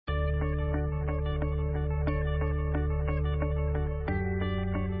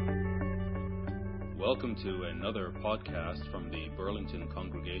Welcome to another podcast from the Burlington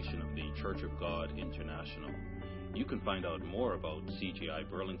congregation of the Church of God International. You can find out more about CGI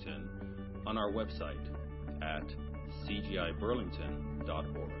Burlington on our website at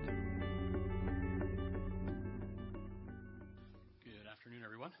cgiburlington.org. Good afternoon,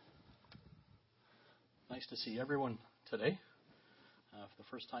 everyone. Nice to see everyone today. For the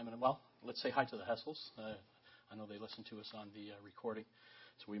first time in a while, let's say hi to the Hessels. I know they listen to us on the recording.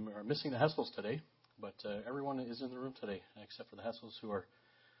 So we are missing the Hessels today, but everyone is in the room today except for the Hessels who are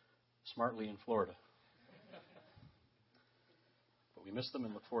smartly in Florida. But we miss them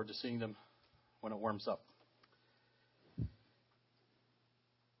and look forward to seeing them when it warms up.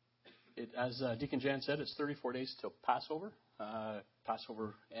 As Deacon Jan said, it's 34 days till Passover.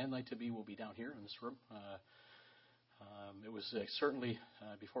 Passover and Night to Be will be down here in this room. It was certainly,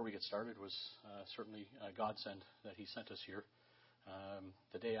 before we get started, was certainly a godsend that he sent us here.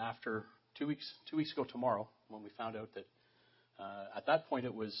 The day after, 2 weeks ago tomorrow, when we found out that at that point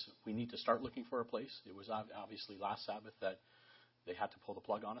it was, we need to start looking for a place. It was obviously last Sabbath that they had to pull the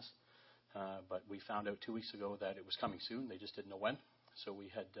plug on us. But we found out 2 weeks ago that it was coming soon. They just didn't know when. So we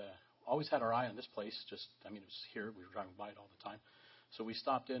had always had our eye on this place. It was here. We were driving by it all the time. So we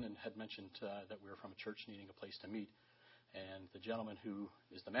stopped in and had mentioned that we were from a church needing a place to meet. And the gentleman who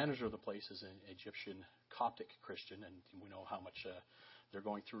is the manager of the place is an Egyptian Coptic Christian, and we know how much they're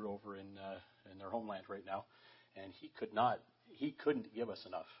going through over in their homeland right now. And he couldn't give us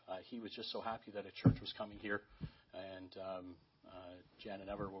enough. He was just so happy that a church was coming here, and Jan and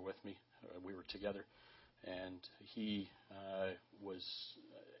Ever were with me. We were together, and he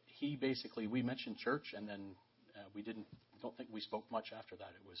basically, we mentioned church, and then don't think we spoke much after that.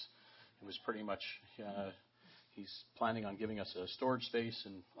 It was pretty much. He's planning on giving us a storage space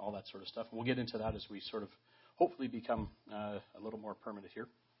and all that sort of stuff. And we'll get into that as we sort of hopefully become a little more permanent here.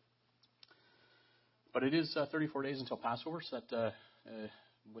 But it is 34 days until Passover, so that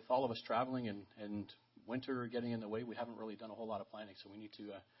with all of us traveling and winter getting in the way, we haven't really done a whole lot of planning. So we need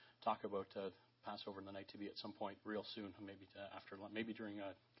to talk about Passover and the Night to Be at some point real soon, maybe during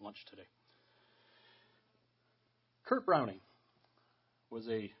lunch today. Kurt Browning was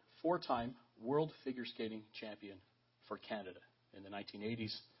a 4-time world figure skating champion for Canada in the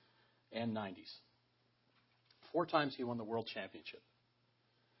 1980s and 90s. 4 times he won the world championship.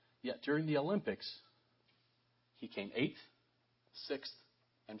 Yet during the Olympics, he came 8th, 6th,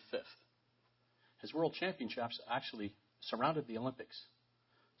 and 5th. His world championships actually surrounded the Olympics.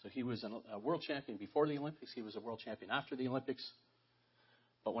 So he was a world champion before the Olympics. He was a world champion after the Olympics.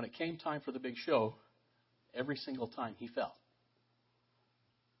 But when it came time for the big show, every single time he fell.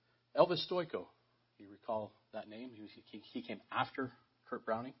 Elvis Stojko, you recall that name? He came after Kurt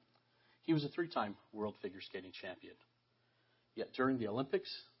Browning. He was a 3-time world figure skating champion. Yet during the Olympics,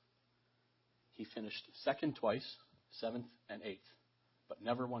 he finished 2nd twice, 7th and 8th, but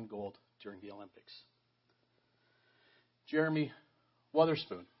never won gold during the Olympics. Jeremy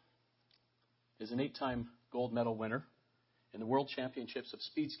Wotherspoon is an 8-time gold medal winner in the World Championships of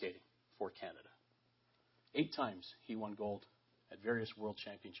Speed Skating for Canada. 8 times he won gold at various world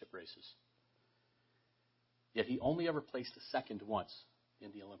championship races. Yet he only ever placed 2nd once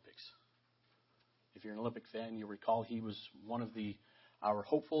in the Olympics. If you're an Olympic fan, you'll recall he was one of our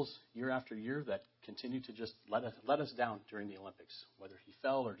hopefuls year after year that continued to just let us down during the Olympics, whether he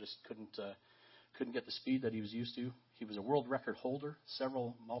fell or just couldn't get the speed that he was used to. He was a world record holder,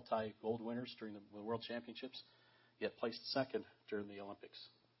 several multi-gold winners during the World Championships, yet placed 2nd during the Olympics.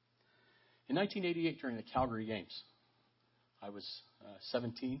 In 1988, during the Calgary Games, I was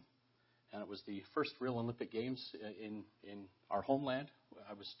 17, and it was the first real Olympic Games in our homeland.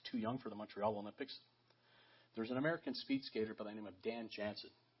 I was too young for the Montreal Olympics. There's an American speed skater by the name of Dan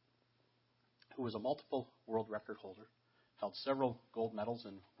Jansen, who was a multiple world record holder, held several gold medals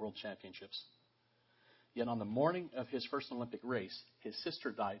in world championships. Yet on the morning of his first Olympic race, his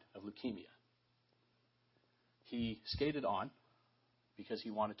sister died of leukemia. He skated on because he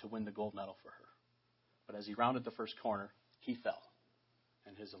wanted to win the gold medal for her. But as he rounded the first corner, he fell,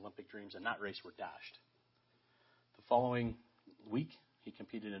 and his Olympic dreams in that race were dashed. The following week, he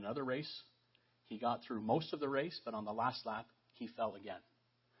competed in another race. He got through most of the race, but on the last lap, he fell again.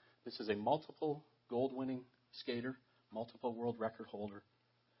 This is a multiple gold-winning skater, multiple world record holder,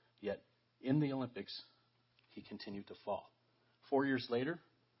 yet in the Olympics, he continued to fall. 4 years later,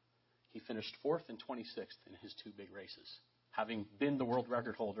 he finished 4th and 26th in his 2 big races, having been the world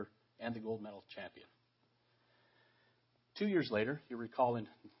record holder and the gold medal champion. 2 years later, you recall in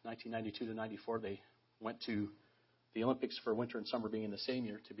 1992 to 94, they went to the Olympics for winter and summer being in the same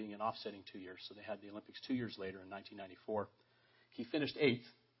year to being an offsetting 2 years. So they had the Olympics 2 years later in 1994. He finished 8th,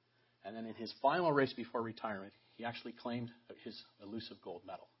 And then in his final race before retirement, he actually claimed his elusive gold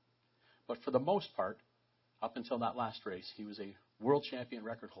medal. But for the most part, up until that last race, he was a world champion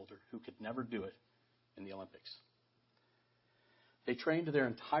record holder who could never do it in the Olympics. They trained their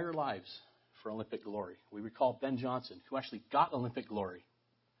entire lives for Olympic glory. We recall Ben Johnson, who actually got Olympic glory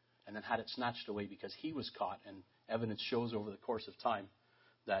and then had it snatched away because he was caught, and evidence shows over the course of time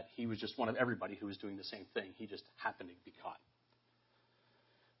that he was just one of everybody who was doing the same thing. He just happened to be caught.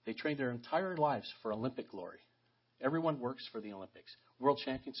 They trained their entire lives for Olympic glory. Everyone works for the Olympics. World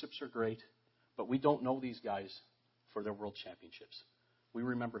championships are great, but we don't know these guys for their world championships. We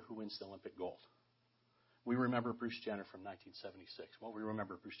remember who wins the Olympic gold. We remember Bruce Jenner from 1976. Well, we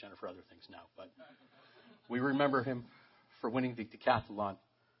remember Bruce Jenner for other things now, but we remember him for winning the decathlon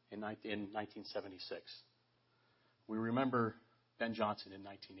in 1976. We remember Ben Johnson in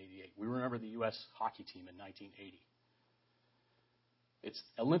 1988. We remember the U.S. hockey team in 1980. It's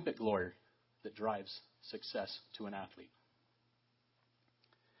Olympic glory that drives success to an athlete.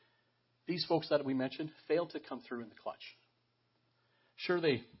 These folks that we mentioned failed to come through in the clutch. Sure,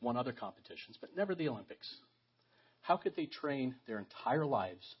 they won other competitions, but never the Olympics. How could they train their entire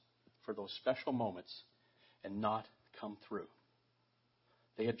lives for those special moments and not come through?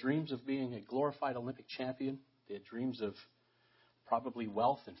 They had dreams of being a glorified Olympic champion. They had dreams of probably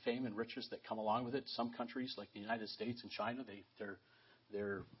wealth and fame and riches that come along with it. Some countries, like the United States and China,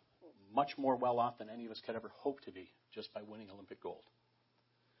 they're much more well off than any of us could ever hope to be just by winning Olympic gold.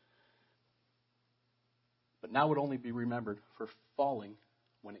 But now would only be remembered for falling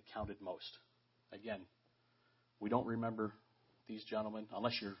when it counted most. Again, we don't remember these gentlemen,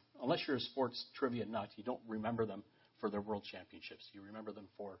 unless you're a sports trivia nut, you don't remember them for their world championships. You remember them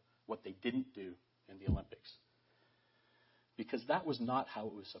for what they didn't do in the Olympics. Because that was not how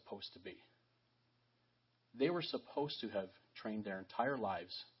it was supposed to be. They were supposed to have trained their entire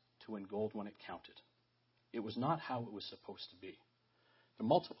lives to win gold when it counted. It was not how it was supposed to be. The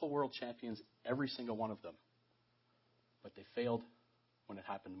multiple world champions, every single one of them, but they failed when it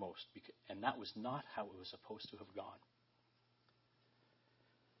happened most, and that was not how it was supposed to have gone.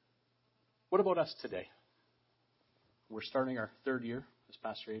 What about us today? We're starting our third year, as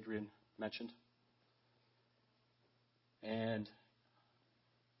Pastor Adrian mentioned. And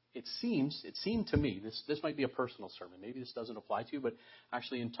it seemed to me, this might be a personal sermon, maybe this doesn't apply to you, but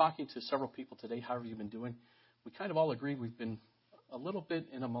actually in talking to several people today, how have you been doing? We kind of all agree we've been a little bit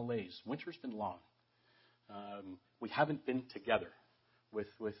in a malaise. Winter's been long. We haven't been together with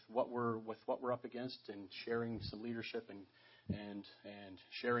what we're up against and sharing some leadership and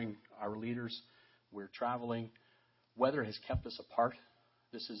sharing our leaders. We're traveling. Weather has kept us apart.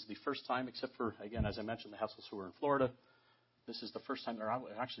 This is the first time, except for, again, as I mentioned, the Hessels who are in Florida. This is the first time they're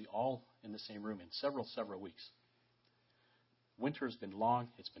actually all in the same room in several weeks. Winter has been long.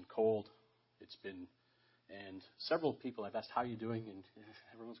 It's been cold. And several people I've asked, how are you doing? And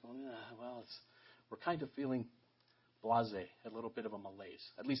everyone's going, we're kind of feeling blasé, a little bit of a malaise.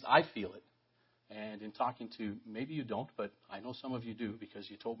 At least I feel it. And in talking to, maybe you don't, but I know some of you do because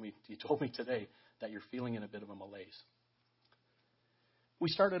you told me today that you're feeling in a bit of a malaise. We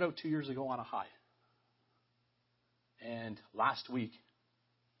started out 2 years ago on a high. And last week,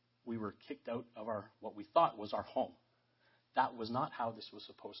 we were kicked out of what we thought was our home. That was not how this was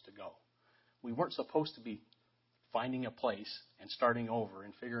supposed to go. We weren't supposed to be finding a place and starting over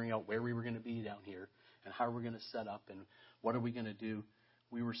and figuring out where we were going to be down here and how we're going to set up and what are we going to do.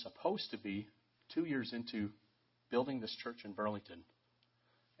 We were supposed to be 2 years into building this church in Burlington.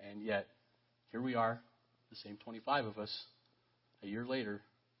 And yet, here we are, the same 25 of us, a year later.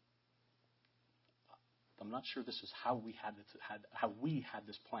 I'm not sure this is how we had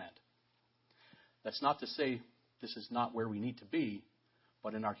this planned. That's not to say this is not where we need to be,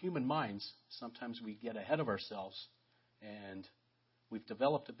 but in our human minds, sometimes we get ahead of ourselves, and we've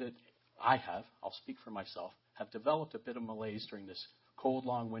developed a bit. I'll speak for myself, have developed a bit of malaise during this cold,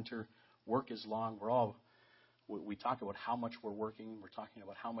 long winter. Work is long. We talk about how much we're working. We're talking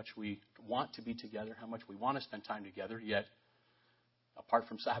about how much we want to be together, how much we want to spend time together, yet apart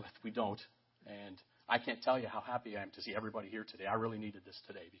from Sabbath, we don't. And I can't tell you how happy I am to see everybody here today. I really needed this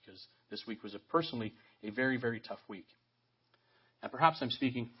today because this week was personally a very, very tough week. And perhaps I'm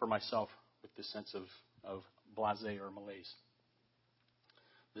speaking for myself with this sense of blasé or malaise.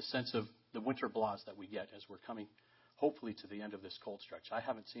 The sense of the winter blahs that we get as we're coming, hopefully, to the end of this cold stretch. I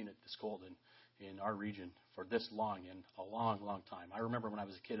haven't seen it this cold in our region for this long in a long, long time. I remember when I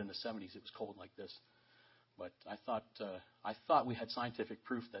was a kid in the 70s, it was cold like this. But I thought we had scientific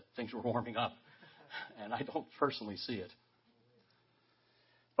proof that things were warming up, and I don't personally see it.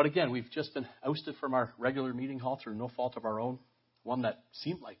 But again, we've just been ousted from our regular meeting hall through no fault of our own. one that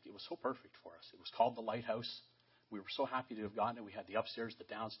seemed like it was so perfect for us. It was called the Lighthouse. We were so happy to have gotten it. We had the upstairs, the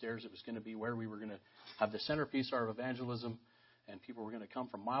downstairs. It was going to be where we were going to have the centerpiece of our evangelism, and people were going to come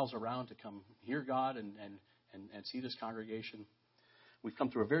from miles around to come hear God and see this congregation. We've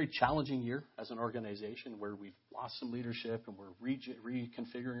come through a very challenging year as an organization where we've lost some leadership and we're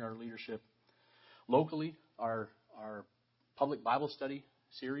reconfiguring our leadership. Locally, our public Bible study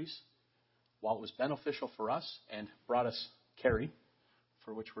series, while it was beneficial for us and brought us Kerry,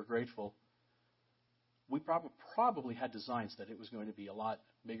 for which we're grateful, we probably had designs that it was going to be a lot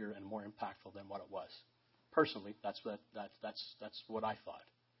bigger and more impactful than what it was. Personally, that's what I thought.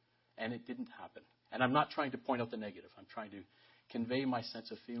 And it didn't happen. And I'm not trying to point out the negative. I'm trying to convey my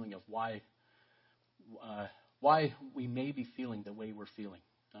sense of feeling of why we may be feeling the way we're feeling.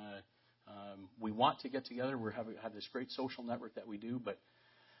 We want to get together. We have this great social network that we do, but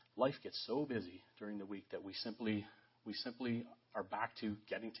life gets so busy during the week that we simply are back to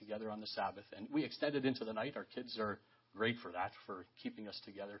getting together on the Sabbath. And we extend it into the night. Our kids are great for that, for keeping us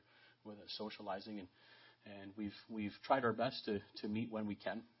together with socializing. And we've tried our best to meet when we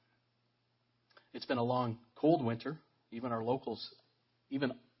can. It's been a long, cold winter. Even our locals,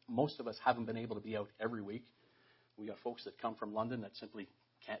 even most of us haven't been able to be out every week. We got folks that come from London that simply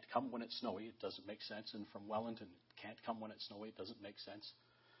can't come when it's snowy. It doesn't make sense. And from Wellington, can't come when it's snowy. It doesn't make sense.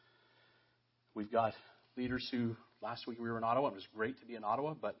 We've got leaders who, last week we were in Ottawa. It was great to be in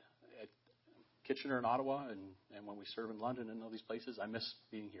Ottawa, but at Kitchener and Ottawa and when we serve in London and all these places, I miss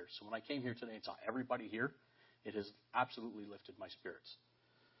being here. So when I came here today and saw everybody here, it has absolutely lifted my spirits.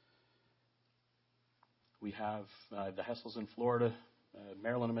 We have the Hessels in Florida,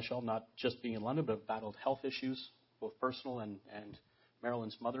 Marilyn and Michelle, not just being in London, but battled health issues, both personal and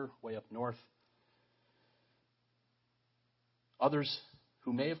Marilyn's mother way up north. Others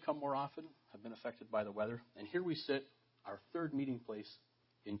who may have come more often have been affected by the weather. And here we sit, our third meeting place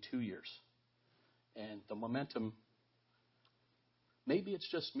in 2 years. And the momentum, maybe it's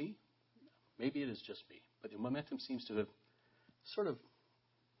just me, maybe it is just me, but the momentum seems to have sort of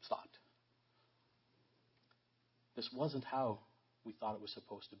stopped. This wasn't how we thought it was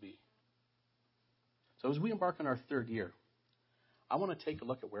supposed to be. So as we embark on our third year, I want to take a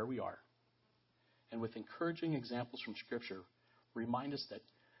look at where we are. And with encouraging examples from Scripture, remind us that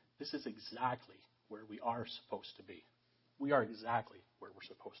this is exactly where we are supposed to be. We are exactly where we're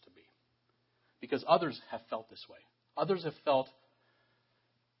supposed to be. Because others have felt this way. Others have felt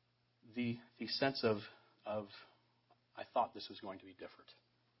the sense of I thought this was going to be different.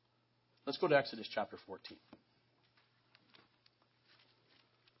 Let's go to Exodus chapter 14.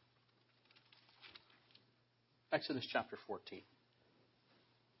 Exodus chapter 14.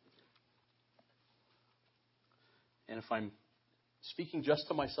 And if I'm speaking just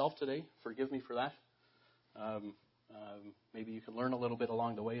to myself today, forgive me for that. Maybe you can learn a little bit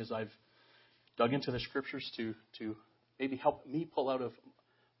along the way as I've dug into the Scriptures to maybe help me pull out of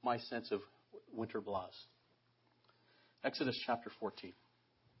my sense of winter blahs. Exodus chapter 14.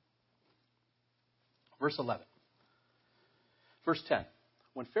 Verse 11. Verse 10.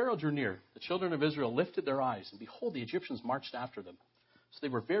 When Pharaoh drew near, the children of Israel lifted their eyes, and behold, the Egyptians marched after them. So they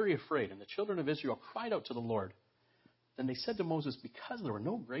were very afraid, and the children of Israel cried out to the Lord. Then they said to Moses, because there were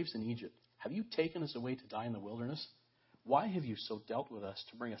no graves in Egypt, have you taken us away to die in the wilderness? Why have you so dealt with us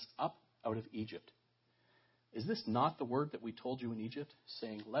to bring us up out of Egypt? Is this not the word that we told you in Egypt,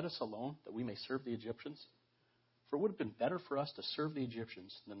 saying, let us alone, that we may serve the Egyptians? For it would have been better for us to serve the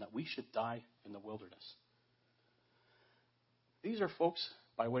Egyptians than that we should die in the wilderness. These are folks,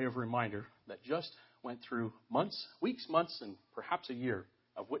 by way of reminder, that just went through weeks, months, and perhaps a year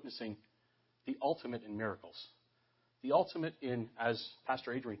of witnessing the ultimate in miracles. The ultimate in, as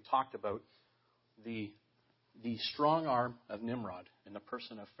Pastor Adrian talked about, the strong arm of Nimrod in the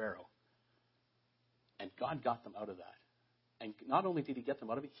person of Pharaoh. And God got them out of that. And not only did he get them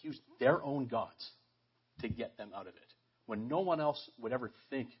out of it, he used their own gods to get them out of it. When no one else would ever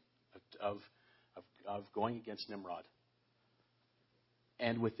think of going against Nimrod.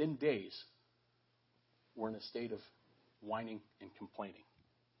 And within days, we're in a state of whining and complaining.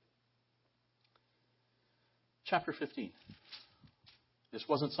 Chapter 15. This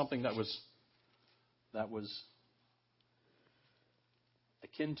wasn't something that was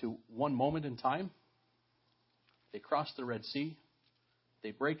akin to one moment in time. They cross the Red Sea.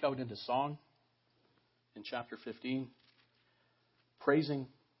 They break out into song in chapter 15, praising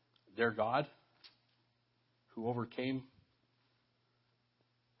their God who overcame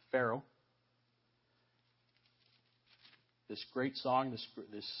Pharaoh. This great song, this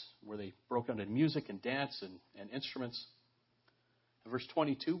where they broke out in music and dance and instruments. In verse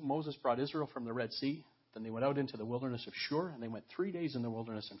 22, Moses brought Israel from the Red Sea. Then they went out into the wilderness of Shur, and they went 3 days in the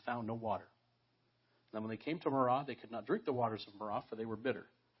wilderness and found no water. And then when they came to Marah, they could not drink the waters of Marah, for they were bitter.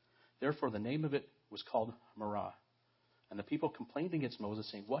 Therefore the name of it was called Marah. And the people complained against Moses,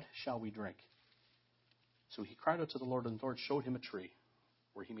 saying, "What shall we drink?" So he cried out to the Lord, and the Lord showed him a tree,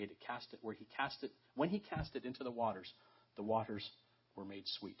 where he made it cast it, where he cast it. When he cast it into the waters were made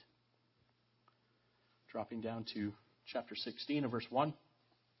sweet. Dropping down to chapter 16 and verse 1.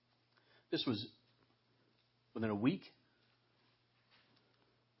 This was within a week,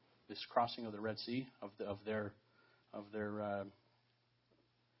 this crossing of the Red Sea, the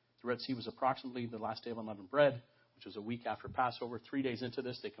Red Sea was approximately the last day of unleavened bread, which was a week after Passover. 3 days into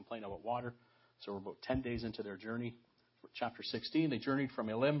this, they complained about water. So we're about 10 days into their journey. For chapter 16, they journeyed from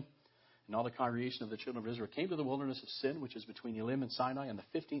Elim, and all the congregation of the children of Israel came to the wilderness of Sin, which is between Elim and Sinai, on the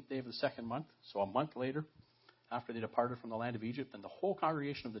 15th day of the second month. So a month later, after they departed from the land of Egypt, and the whole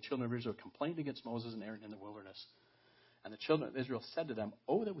congregation of the children of Israel complained against Moses and Aaron in the wilderness. And the children of Israel said to them,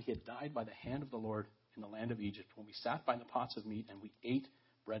 "Oh, that we had died by the hand of the Lord in the land of Egypt, when we sat by the pots of meat, and we ate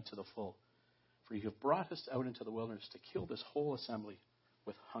bread to the full. For you have brought us out into the wilderness to kill this whole assembly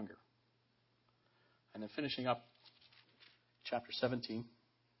with hunger." And then finishing up chapter 17,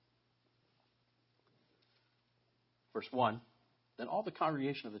 verse 1. Then all the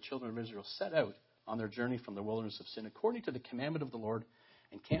congregation of the children of Israel set out on their journey from the wilderness of Sin, according to the commandment of the Lord,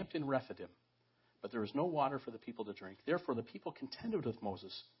 and camped in Rephidim. But there was no water for the people to drink. Therefore the people contended with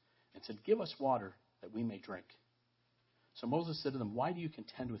Moses and said, "Give us water that we may drink." So Moses said to them, "Why do you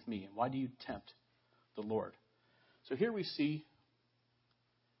contend with me, and why do you tempt the Lord?" So here we see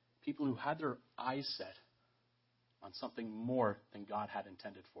people who had their eyes set on something more than God had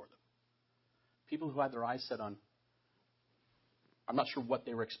intended for them. People who had their eyes set on, I'm not sure what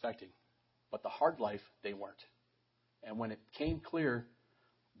they were expecting, but the hard life, they weren't. And when it became clear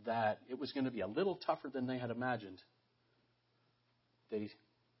that it was going to be a little tougher than they had imagined, they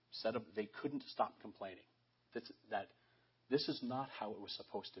said they couldn't stop complaining. That this is not how it was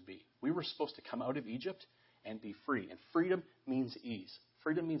supposed to be. We were supposed to come out of Egypt and be free. And freedom means ease.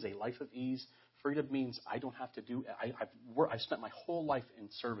 Freedom means a life of ease. Freedom means I don't have to do, I've spent my whole life in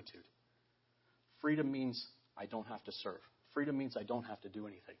servitude. Freedom means I don't have to serve. Freedom means I don't have to do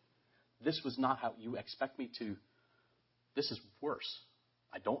anything. This was not how you expect me to. This is worse.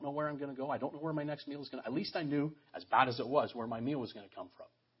 I don't know where I'm going to go. I don't know where my next meal is going to. At least I knew, as bad as it was, where my meal was going to come from.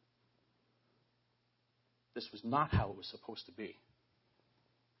 This was not how it was supposed to be.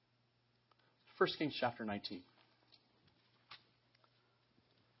 1 Kings chapter 19.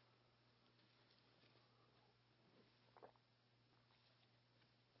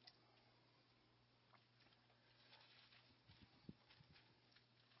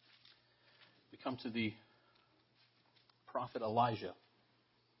 We come to the prophet Elijah.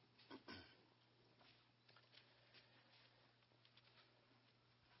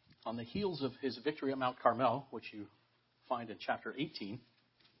 On the heels of his victory at Mount Carmel, which you find in chapter 18,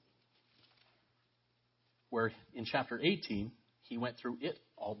 where in chapter 18, he went through it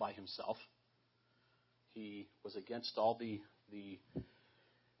all by himself. He was against all the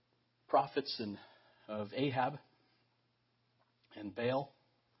prophets of Ahab and Baal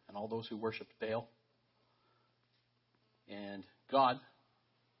and all those who worshipped Baal. And God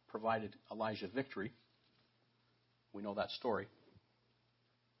provided Elijah victory. We know that story.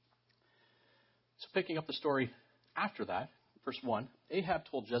 So picking up the story after that, verse 1, Ahab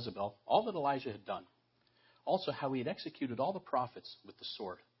told Jezebel all that Elijah had done, also how he had executed all the prophets with the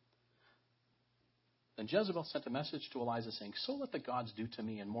sword. Then Jezebel sent a message to Elijah saying, "So let the gods do to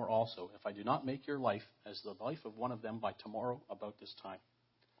me and more also, if I do not make your life as the life of one of them by tomorrow about this time."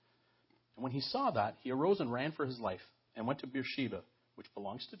 And when he saw that, he arose and ran for his life and went to Beersheba, which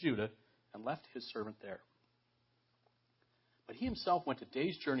belongs to Judah, and left his servant there. But he himself went a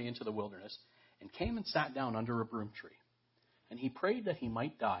day's journey into the wilderness and came and sat down under a broom tree. And he prayed that he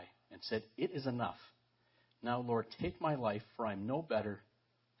might die, and said, "It is enough. Now, Lord, take my life, for I am no better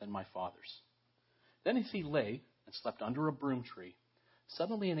than my father's." Then as he lay and slept under a broom tree,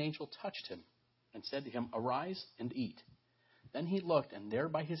 suddenly an angel touched him and said to him, "Arise and eat." Then he looked, and there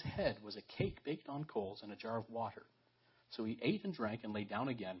by his head was a cake baked on coals and a jar of water. So he ate and drank and lay down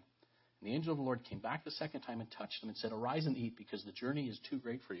again. And the angel of the Lord came back the second time and touched him and said, "Arise and eat, because the journey is too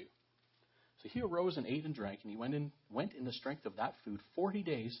great for you." So he arose and ate and drank, and he went in the strength of that food 40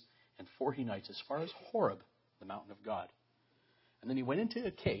 days and 40 nights, as far as Horeb, the mountain of God. And then he went into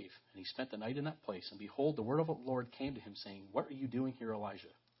a cave, and he spent the night in that place. And behold, the word of the Lord came to him, saying, "What are you doing here,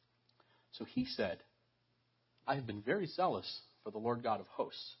 Elijah?" So he said, "I have been very zealous for the Lord God of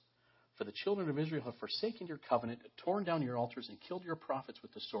hosts. For the children of Israel have forsaken your covenant, torn down your altars, and killed your prophets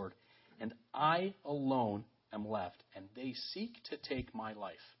with the sword. and I alone am left, and they seek to take my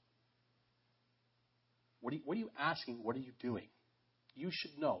life. What are you asking? What are you doing? You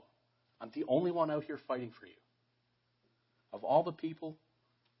should know. I'm the only one out here fighting for you. Of all the people,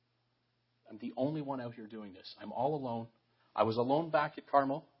 I'm the only one out here doing this. I'm all alone. I was alone back at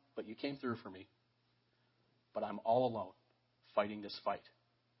Carmel, but you came through for me. But I'm all alone fighting this fight.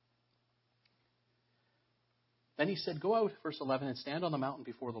 Then he said, go out, verse 11, and stand on the mountain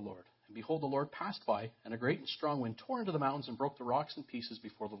before the Lord. And behold, the Lord passed by, and a great and strong wind tore into the mountains and broke the rocks in pieces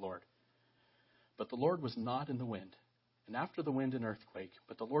before the Lord. But the Lord was not in the wind. And after the wind, an earthquake.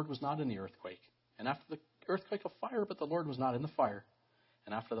 But the Lord was not in the earthquake. And after the earthquake, a fire. But the Lord was not in the fire.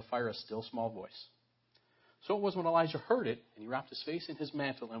 And after the fire, a still small voice. So it was when Elijah heard it, and he wrapped his face in his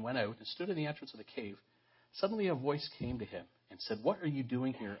mantle and went out and stood in the entrance of the cave. Suddenly a voice came to him and said, what are you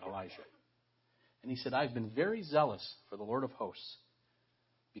doing here, Elijah? And he said, I've been very zealous for the Lord of hosts,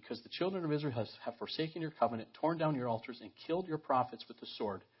 because the children of Israel have forsaken your covenant, torn down your altars, and killed your prophets with the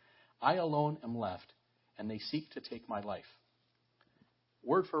sword. I alone am left, and they seek to take my life.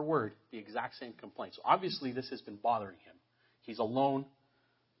 Word for word, the exact same complaint. So obviously this has been bothering him. He's alone.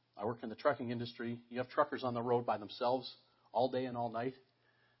 I work in the trucking industry. You have truckers on the road by themselves all day and all night.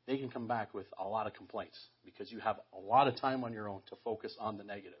 They can come back with a lot of complaints because you have a lot of time on your own to focus on the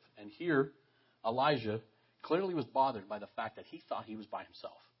negative. And here, Elijah clearly was bothered by the fact that he thought he was by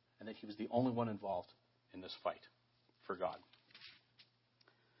himself and that he was the only one involved in this fight for God.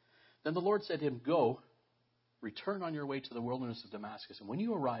 Then the Lord said to him, go, return on your way to the wilderness of Damascus, and when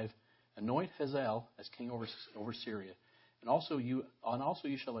you arrive, anoint Hazael as king over Syria. And also you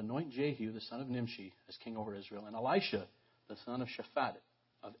shall anoint Jehu, the son of Nimshi, as king over Israel. And Elisha, the son of Shaphat,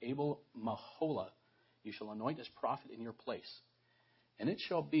 of Abel-Maholah, you shall anoint as prophet in your place. And it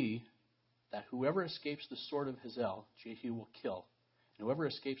shall be that whoever escapes the sword of Hazael, Jehu will kill. And whoever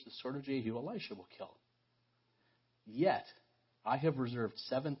escapes the sword of Jehu, Elisha will kill. Yet I have reserved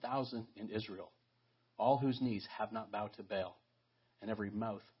 7,000 in Israel, all whose knees have not bowed to Baal, and every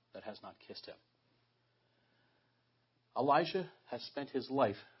mouth that has not kissed him. Elijah has spent his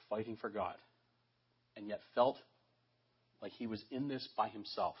life fighting for God, and yet felt like he was in this by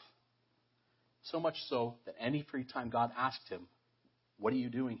himself. So much so that any free time God asked him, what are you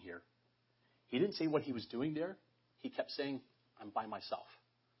doing here? He didn't say what he was doing there. He kept saying, I'm by myself.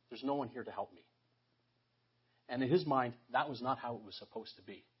 There's no one here to help me. And in his mind, that was not how it was supposed to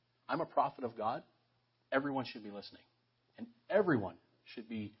be. I'm a prophet of God. Everyone should be listening. And everyone should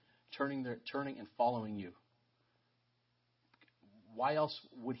be turning and following you. Why else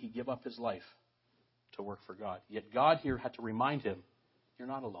would he give up his life to work for God? Yet God here had to remind him, you're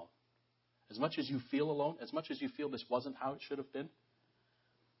not alone. As much as you feel alone, as much as you feel this wasn't how it should have been,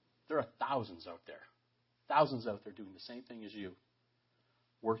 there are thousands out there doing the same thing as you,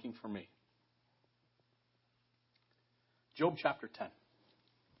 working for me. Job chapter 10.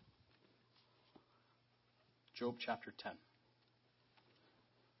 Job chapter 10.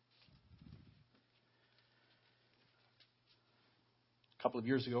 A couple of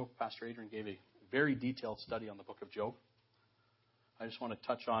years ago, Pastor Adrian gave a very detailed study on the book of Job. I just want to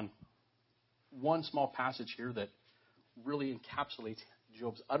touch on one small passage here that really encapsulates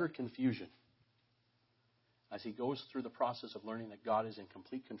Job's utter confusion as he goes through the process of learning that God is in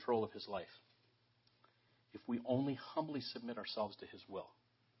complete control of his life. If we only humbly submit ourselves to his will.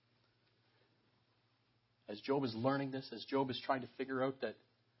 As Job is learning this, as Job is trying to figure out that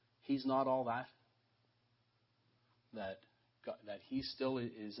he's not all that he still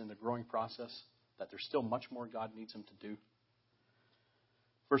is in the growing process, that there's still much more God needs him to do.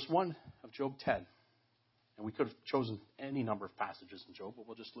 Verse 1 of Job 10, and we could have chosen any number of passages in Job, but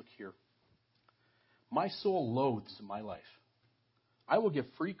we'll just look here. My soul loathes my life. I will give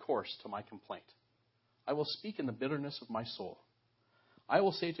free course to my complaint. I will speak in the bitterness of my soul. I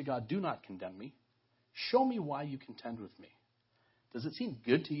will say to God, do not condemn me. Show me why you contend with me. Does it seem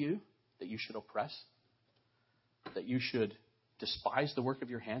good to you that you should oppress? That you should despise the work of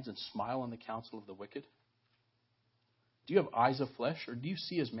your hands and smile on the counsel of the wicked? Do you have eyes of flesh, or do you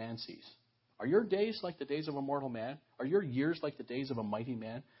see as man sees? Are your days like the days of a mortal man? Are your years like the days of a mighty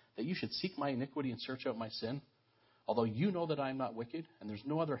man, that you should seek my iniquity and search out my sin? Although you know that I am not wicked, and there's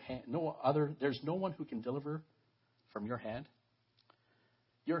there's no one who can deliver from your hand.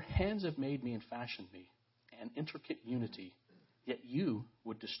 Your hands have made me and fashioned me, an intricate unity, yet you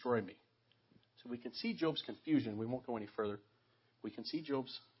would destroy me. So we can see Job's confusion. We won't go any further. We can see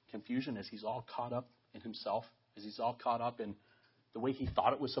Job's confusion as he's all caught up in himself, as he's all caught up in the way he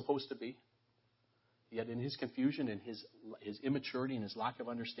thought it was supposed to be. Yet in his confusion and his immaturity and his lack of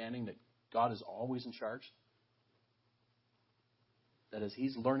understanding that God is always in charge. that as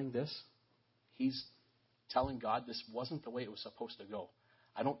he's learning this, he's telling God this wasn't the way it was supposed to go.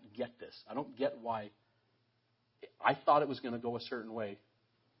 I don't get this. I don't get why I thought it was going to go a certain way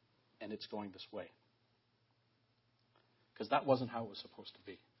and it's going this way. Because that wasn't how it was supposed to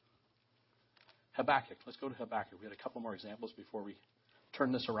be. Habakkuk. Let's go to Habakkuk. We had a couple more examples before we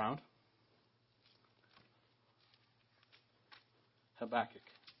turn this around. Habakkuk.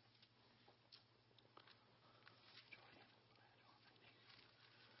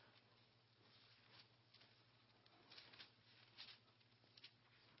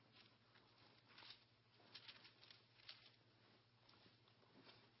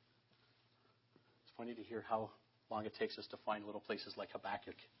 It's funny to hear how long it takes us to find little places like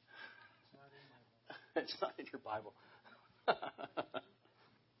Habakkuk. It's not in your Bible.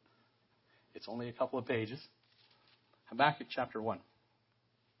 It's only a couple of pages. Habakkuk chapter 1.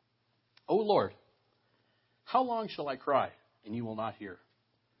 O Lord, how long shall I cry, and you will not hear?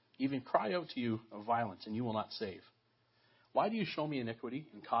 Even cry out to you of violence, and you will not save. Why do you show me iniquity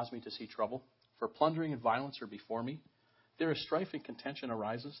and cause me to see trouble? For plundering and violence are before me. There is strife and contention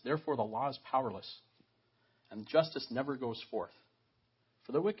arises. Therefore the law is powerless, and justice never goes forth.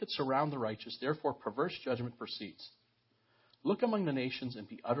 For the wicked surround the righteous, therefore perverse judgment proceeds. Look among the nations and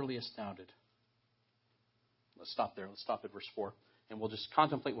be utterly astounded. Let's stop there. Let's stop at verse 4, and we'll just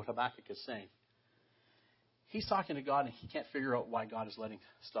contemplate what Habakkuk is saying. He's talking to God, and he can't figure out why God is letting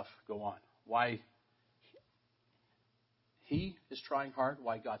stuff go on. Why he is trying hard,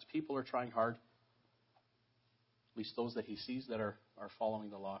 why God's people are trying hard, at least those that he sees that are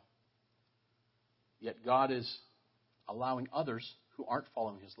following the law. Yet God is allowing others who aren't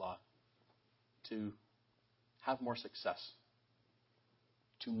following his law to have more success,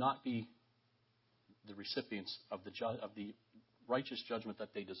 to not be the recipients of the righteous judgment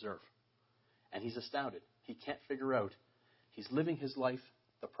that they deserve. And he's astounded. He can't figure out. He's living his life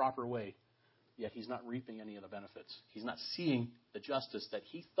the proper way, yet he's not reaping any of the benefits. He's not seeing the justice that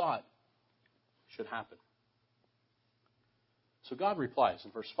he thought should happen. So God replies in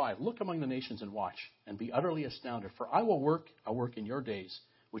verse 5, Look among the nations and watch, and be utterly astounded, for I will work a work in your days,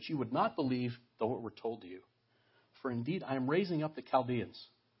 which you would not believe, though it were told to you. For indeed I am raising up the Chaldeans,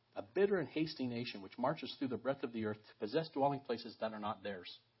 a bitter and hasty nation, which marches through the breadth of the earth to possess dwelling places that are not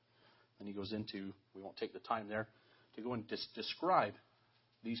theirs. Then he goes into, we won't take the time there, to go and describe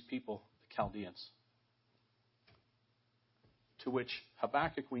these people, the Chaldeans. To which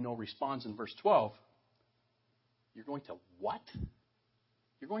Habakkuk, we know, responds in verse 12, You're going to what?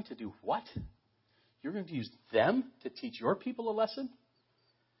 You're going to do what? You're going to use them to teach your people a lesson?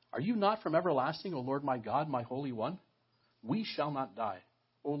 Are you not from everlasting, O Lord my God, my Holy One? We shall not die.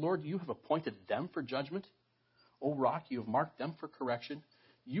 O Lord, you have appointed them for judgment. O Rock, you have marked them for correction.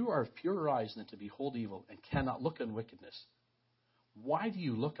 You are of purer eyes than to behold evil, and cannot look on wickedness. Why do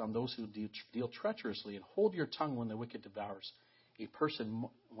you look on those who deal treacherously, and hold your tongue when the wicked devours a person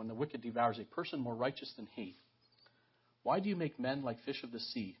more righteous than he? Why do you make men like fish of the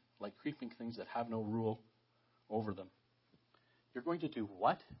sea, like creeping things that have no rule over them? You're going to do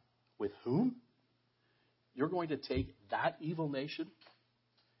what? With whom? You're going to take that evil nation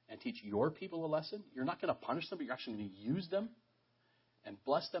and teach your people a lesson? You're not going to punish them, but you're actually going to use them and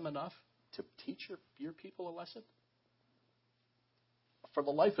bless them enough to teach your people a lesson? For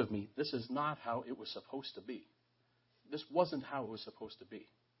the life of me, this is not how it was supposed to be. This wasn't how it was supposed to be.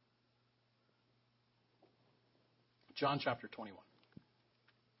 John chapter 21.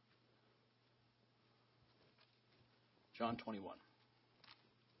 John 21.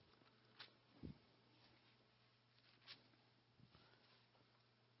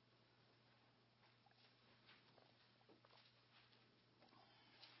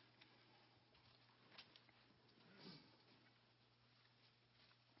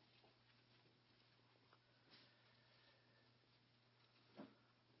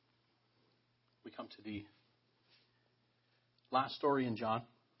 We come to the last story in John.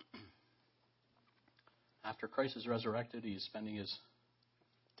 After Christ is resurrected, he is spending his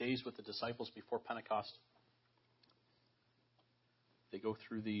days with the disciples before Pentecost. They go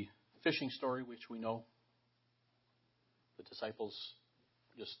through the fishing story, which we know. The disciples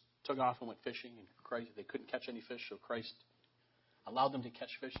just took off and went fishing, and they couldn't catch any fish, so Christ allowed them to catch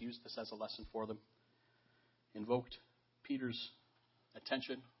fish, used this as a lesson for them, invoked Peter's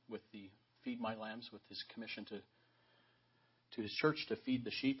attention with the Feed My Lambs, with his commission to his church to feed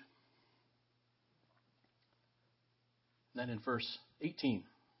the sheep. And then in verse 18,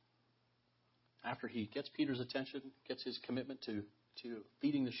 after he gets Peter's attention, gets his commitment to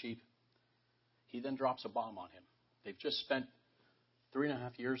feeding the sheep, he then drops a bomb on him. They've just spent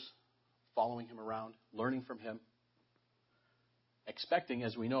 3.5 years following him around, learning from him. expecting,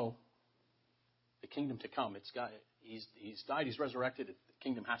 as we know, the kingdom to come. He's died, he's resurrected, the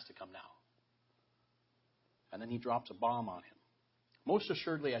kingdom has to come now. And then he drops a bomb on him. Most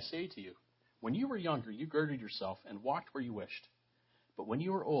assuredly, I say to you, when you were younger, you girded yourself and walked where you wished. But when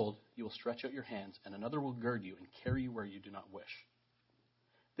you are old, you will stretch out your hands, and another will gird you and carry you where you do not wish.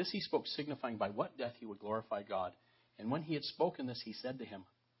 This he spoke, signifying by what death he would glorify God. And when he had spoken this, he said to him,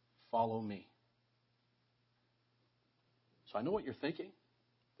 follow me. So I know what you're thinking,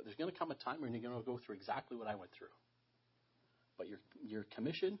 but there's going to come a time when you're going to go through exactly what I went through. But your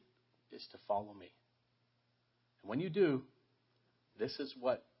commission is to follow me. And when you do, this is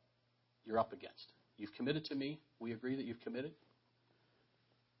what you're up against. You've committed to me. We agree that you've committed.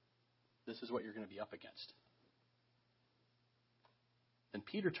 This is what you're going to be up against. Then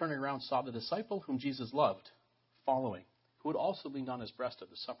Peter, turning around, saw the disciple whom Jesus loved following, who had also leaned on his breast at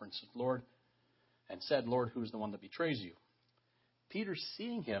the supper and said, Lord, who is the one that betrays you? Peter,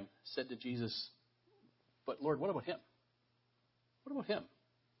 seeing him, said to Jesus, but Lord, what about him? What about him?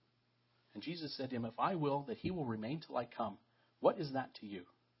 And Jesus said to him, if I will that he will remain till I come, what is that to you?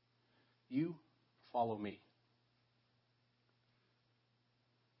 You follow me.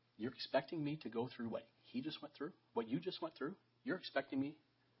 You're expecting me to go through what he just went through? What you just went through? You're expecting me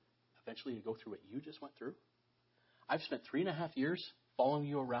eventually to go through what you just went through? I've spent 3.5 years following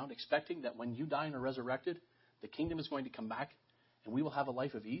you around, expecting that when you die and are resurrected, the kingdom is going to come back and we will have a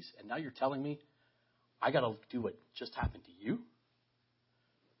life of ease. And now you're telling me I got to do what just happened to you?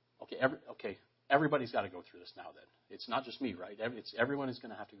 Okay, everybody's got to go through this now then. It's not just me, right? Everyone is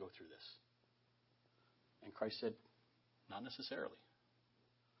going to have to go through this. And Christ said, not necessarily.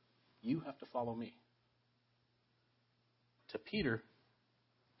 You have to follow me. To Peter,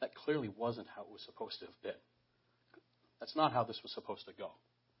 that clearly wasn't how it was supposed to have been. That's not how this was supposed to go.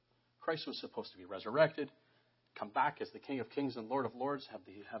 Christ was supposed to be resurrected, come back as the King of Kings and Lord of Lords, have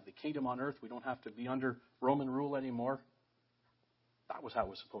the kingdom on earth. We don't have to be under Roman rule anymore. That was how it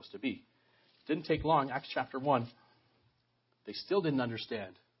was supposed to be. It didn't take long. Acts chapter 1, they still didn't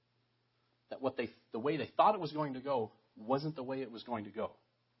understand that the way they thought it was going to go wasn't the way it was going to go.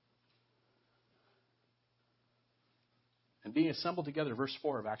 And being assembled together, verse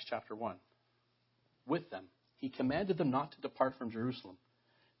 4 of Acts chapter 1, with them, he commanded them not to depart from Jerusalem,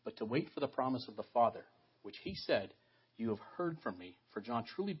 but to wait for the promise of the Father, which he said, you have heard from me. For John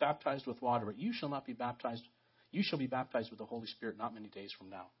truly baptized with water, but you shall not be baptized. You shall be baptized with the Holy Spirit not many days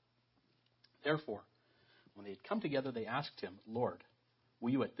from now. Therefore, when they had come together, they asked him, Lord, will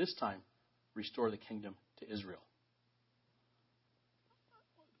you at this time restore the kingdom to Israel?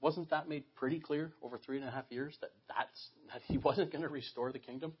 Wasn't that made pretty clear over 3.5 years that he wasn't going to restore the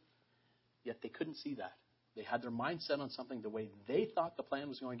kingdom? Yet they couldn't see that. They had their mind set on something the way they thought the plan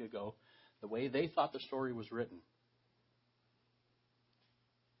was going to go, the way they thought the story was written.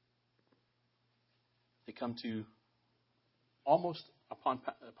 They come to almost upon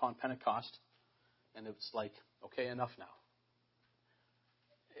Pentecost, and it's like, okay, enough now.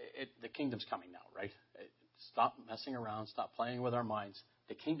 The kingdom's coming now, right? Stop messing around. Stop playing with our minds.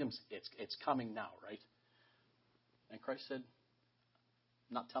 The kingdom's, it's coming now, right? And Christ said,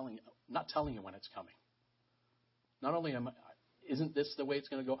 not telling you when it's coming. Not only isn't this the way it's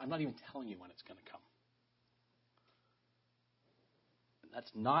going to go, I'm not even telling you when it's going to come. And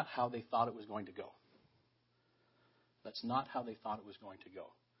that's not how they thought it was going to go. That's not how they thought it was going to go.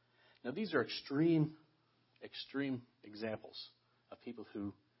 Now, these are extreme examples of people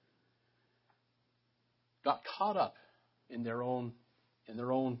who got caught up in their own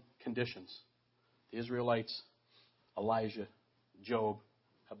conditions. The Israelites, Elijah, Job,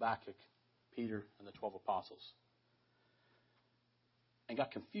 Habakkuk, Peter, and the 12 apostles. And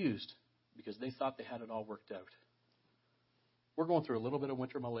got confused because they thought they had it all worked out. We're going through a little bit of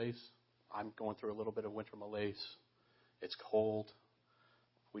winter malaise. I'm going through a little bit of winter malaise. It's cold.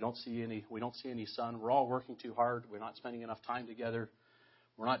 We don't see any sun. We're all working too hard. We're not spending enough time together.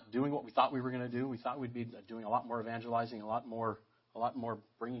 We're not doing what we thought we were going to do. We thought we'd be doing a lot more evangelizing, a lot more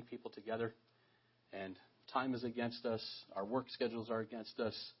bringing people together. And time is against us. Our work schedules are against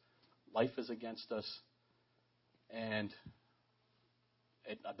us. Life is against us. And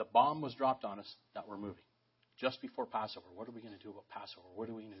the bomb was dropped on us that we're moving. Just before Passover. What are we going to do about Passover? What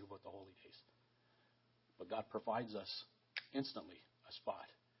are we going to do about the holy days? But God provides us instantly a spot.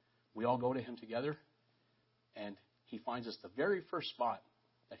 We all go to him together, and he finds us the very first spot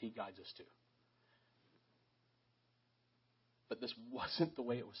that he guides us to. But this wasn't the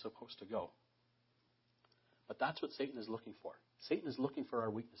way it was supposed to go. But that's what Satan is looking for. Satan is looking for our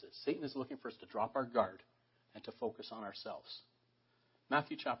weaknesses. Satan is looking for us to drop our guard and to focus on ourselves.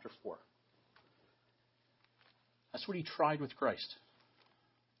 Matthew chapter 4. That's what he tried with Christ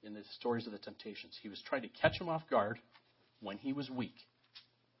in the stories of the temptations. He was trying to catch him off guard when he was weak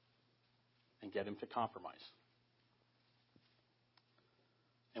and get him to compromise.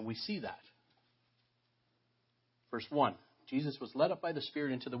 And we see that. Verse 1, Jesus was led up by the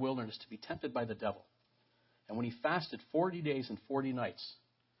Spirit into the wilderness to be tempted by the devil. And when he fasted 40 days and 40 nights.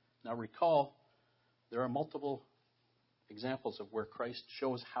 Now recall, there are multiple examples of where Christ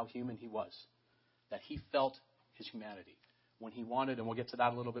shows how human he was. That he felt his humanity. When he wanted, and we'll get to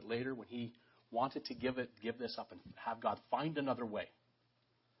that a little bit later, when he wanted to give this up and have God find another way.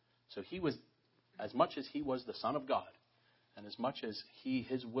 So he was, as much as he was the Son of God, and as much as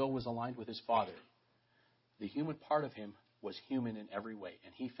his will was aligned with his Father, the human part of him was human in every way.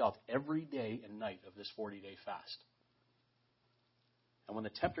 And he felt every day and night of this 40-day fast. And when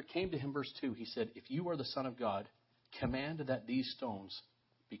the tempter came to him, verse 2, he said, if you are the Son of God, command that these stones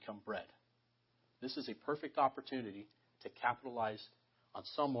become bread. This is a perfect opportunity to capitalize on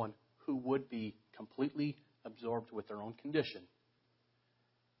someone who would be completely absorbed with their own condition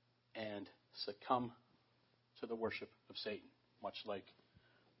and succumb to the worship of Satan, much like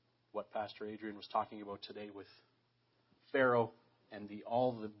what Pastor Adrian was talking about today with Pharaoh and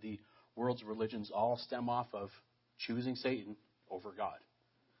all the world's religions all stem off of choosing Satan over God.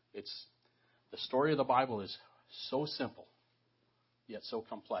 It's the story of the Bible is so simple, yet so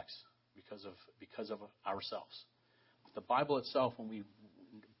complex because of ourselves. The Bible itself, when we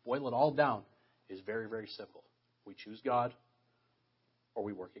boil it all down, is very, very simple. We choose God or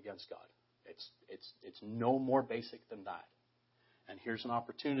we work against God. It's no more basic than that. And here's an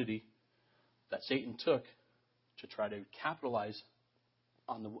opportunity that Satan took to try to capitalize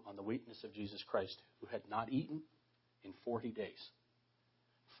on the weakness of Jesus Christ, who had not eaten in 40 days.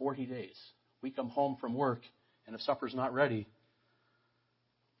 40 days. We come home from work, and if supper's not ready,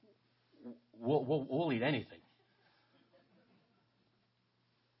 we'll eat anything.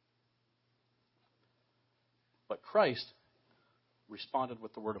 But Christ responded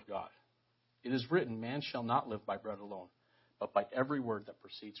with the word of God. It is written, man shall not live by bread alone, but by every word that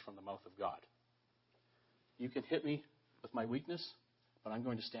proceeds from the mouth of God. You can hit me with my weakness, but I'm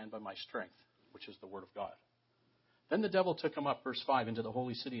going to stand by my strength, which is the word of God. Then the devil took him up, verse 5, into the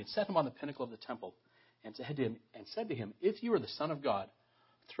holy city and set him on the pinnacle of the temple and said to him, if you are the Son of God,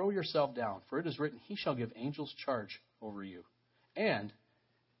 throw yourself down, for it is written, he shall give angels charge over you. And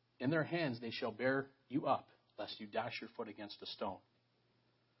in their hands they shall bear you up, lest you dash your foot against a stone.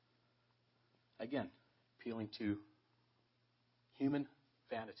 Again, appealing to human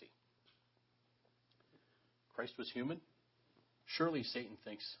vanity. Christ was human. Surely Satan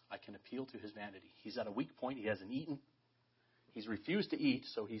thinks I can appeal to his vanity. He's at a weak point. He hasn't eaten. He's refused to eat,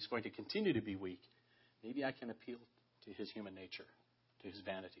 so he's going to continue to be weak. Maybe I can appeal to his human nature, to his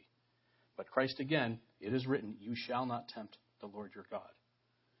vanity. But Christ, again, it is written, you shall not tempt the Lord your God.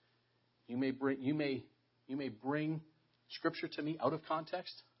 You may bring Scripture to me out of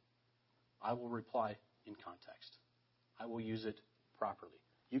context. I will reply in context. I will use it properly.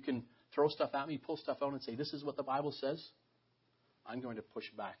 You can throw stuff at me, pull stuff out and say, this is what the Bible says. I'm going to push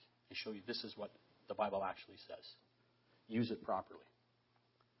back and show you this is what the Bible actually says. Use it properly.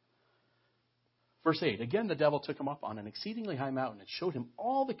 Verse 8, again the devil took him up on an exceedingly high mountain and showed him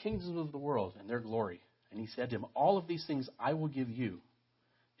all the kingdoms of the world and their glory. And he said to him, all of these things I will give you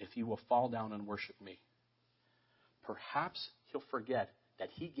if you will fall down and worship me. Perhaps he'll forget that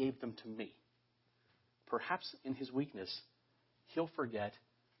he gave them to me. Perhaps in his weakness, he'll forget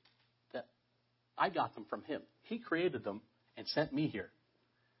that I got them from him. He created them and sent me here.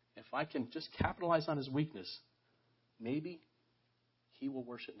 If I can just capitalize on his weakness, maybe he will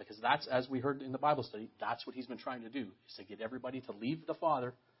worship. Because that's, as we heard in the Bible study, that's what he's been trying to do, is to get everybody to leave the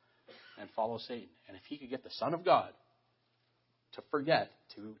Father and follow Satan. And if he could get the Son of God to forget,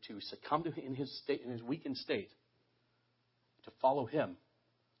 to succumb to in his state, in his weakened state, to follow him,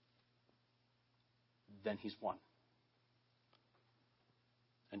 then he's won.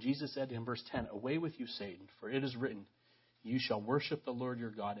 And Jesus said to him, verse 10, away with you, Satan, for it is written, you shall worship the Lord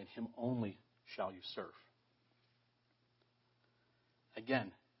your God, and him only shall you serve.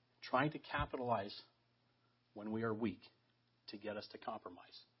 Again, trying to capitalize when we are weak to get us to compromise.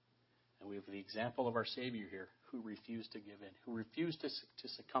 And we have the example of our Savior here, who refused to give in, who refused to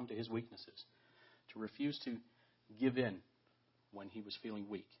succumb to his weaknesses, to refuse to give in when he was feeling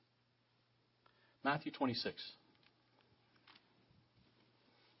weak. Matthew 26.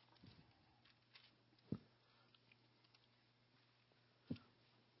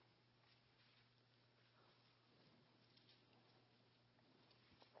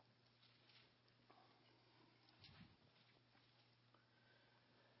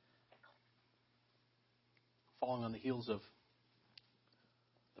 following on the heels of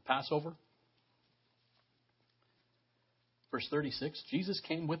the Passover. Verse 36, Jesus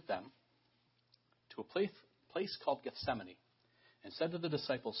came with them to a place called Gethsemane and said to the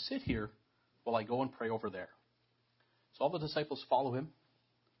disciples, sit here while I go and pray over there. So all the disciples follow him,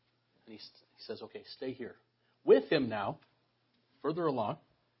 and he says, okay, stay here. With him now, further along,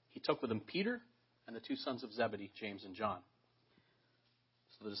 he took with him Peter and the two sons of Zebedee, James and John.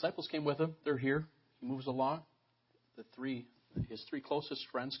 So the disciples came with him. They're here. He moves along. His three closest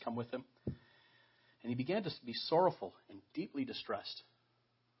friends come with him. And he began to be sorrowful and deeply distressed.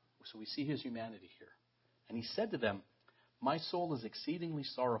 So we see his humanity here. And he said to them, my soul is exceedingly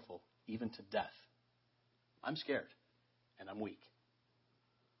sorrowful, even to death. I'm scared, and I'm weak.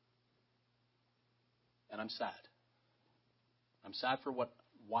 And I'm sad. I'm sad for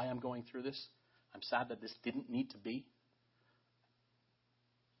why I'm going through this. I'm sad that this didn't need to be.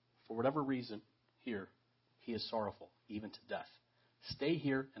 For whatever reason, here, he is sorrowful, even to death. Stay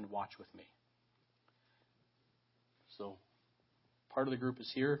here and watch with me. So, part of the group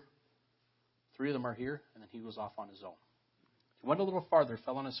is here. 3 of them are here, and then he goes off on his own. He went a little farther,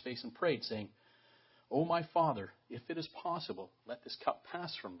 fell on his face, and prayed, saying, O my Father, if it is possible, let this cup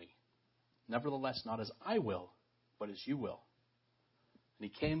pass from me. Nevertheless, not as I will, but as you will. And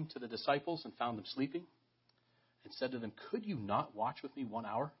he came to the disciples and found them sleeping, and said to them, could you not watch with me 1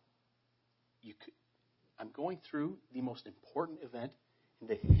 hour? I'm going through the most important event in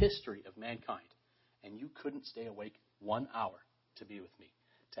the history of mankind, and you couldn't stay awake 1 hour to be with me,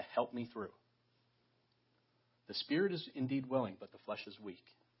 to help me through. The spirit is indeed willing, but the flesh is weak.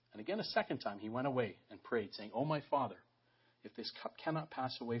 And again, a second time, he went away and prayed, saying, O my Father, if this cup cannot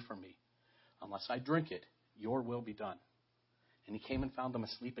pass away from me, unless I drink it, your will be done. And he came and found them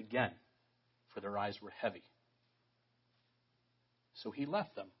asleep again, for their eyes were heavy. So he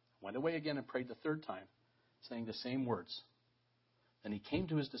left them, went away again and prayed the third time, saying the same words. Then he came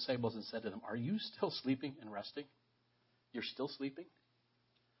to his disciples and said to them, are you still sleeping and resting? You're still sleeping?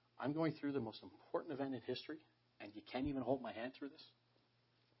 I'm going through the most important event in history, and you can't even hold my hand through this?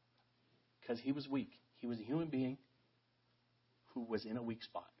 Because he was weak. He was a human being who was in a weak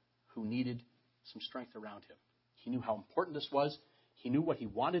spot, who needed some strength around him. He knew how important this was. He knew what he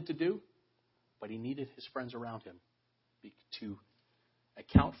wanted to do, but he needed his friends around him to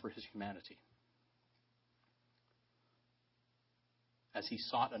account for his humanity. As he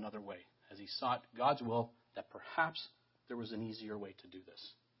sought another way, as he sought God's will, that perhaps there was an easier way to do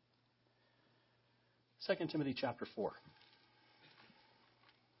this. 2 Timothy chapter 4.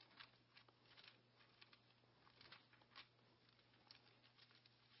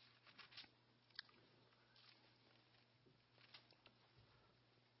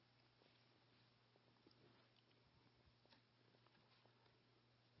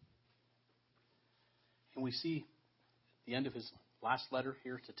 And we see the end of his last letter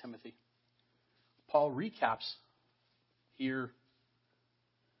here to Timothy. Paul recaps here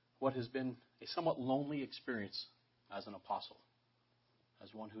what has been a somewhat lonely experience as an apostle,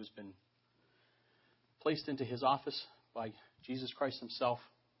 as one who's been placed into his office by Jesus Christ himself,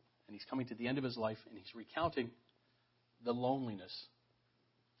 and he's coming to the end of his life, and he's recounting the loneliness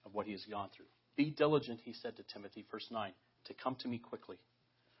of what he has gone through. Be diligent, he said to Timothy, verse 9, to come to me quickly.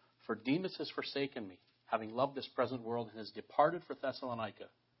 For Demas has forsaken me, having loved this present world, and has departed for Thessalonica.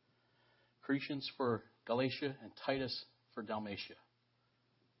 Crescens for Galatia, and Titus for Dalmatia.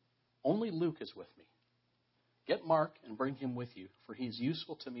 Only Luke is with me. Get Mark and bring him with you, for he is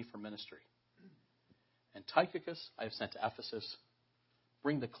useful to me for ministry. And Tychicus I have sent to Ephesus.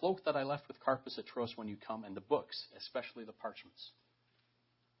 Bring the cloak that I left with Carpus at Troas when you come, and the books, especially the parchments.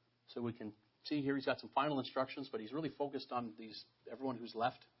 So we can see here he's got some final instructions, but he's really focused on everyone who's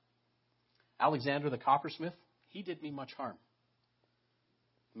left. Alexander the coppersmith, he did me much harm.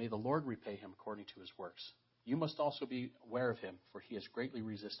 May the Lord repay him according to his works. You must also be aware of him, for he has greatly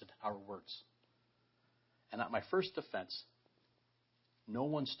resisted our words. And at my first defense, no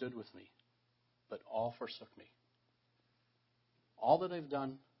one stood with me, but all forsook me. All that I've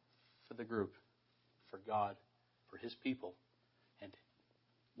done for the group, for God, for his people, and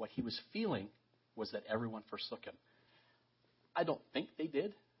what he was feeling was that everyone forsook him. I don't think they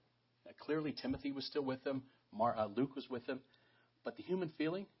did. Clearly, Timothy was still with him. Luke was with him. But the human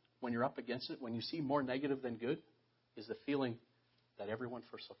feeling, when you're up against it, when you see more negative than good, is the feeling that everyone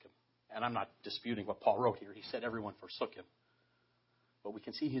forsook him. And I'm not disputing what Paul wrote here. He said everyone forsook him. But we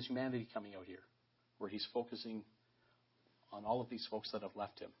can see his humanity coming out here, where he's focusing on all of these folks that have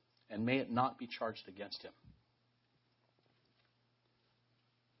left him. And may it not be charged against him.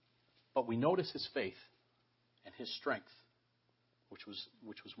 But we notice his faith and his strength, which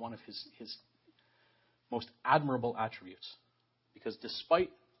was one of his most admirable attributes. Because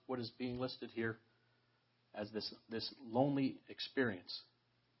despite what is being listed here as this lonely experience,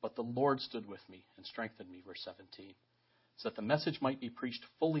 but the Lord stood with me and strengthened me, verse 17, so that the message might be preached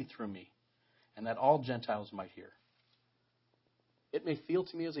fully through me, and that all Gentiles might hear. It may feel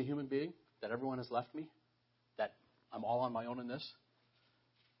to me as a human being that everyone has left me, that I'm all on my own in this,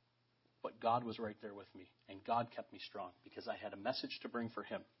 but God was right there with me, and God kept me strong because I had a message to bring for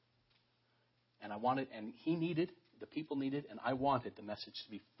him. And the people needed, and I wanted the message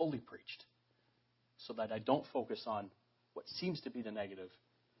to be fully preached so that I don't focus on what seems to be the negative,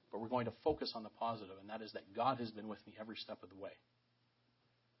 but we're going to focus on the positive, and that is that God has been with me every step of the way.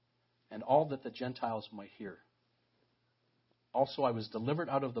 And all that the Gentiles might hear. Also, I was delivered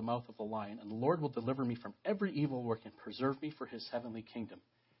out of the mouth of the lion, and the Lord will deliver me from every evil work and preserve me for his heavenly kingdom.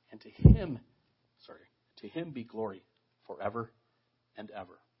 And to him be glory forever and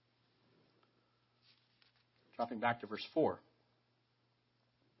ever. Dropping back to verse 4.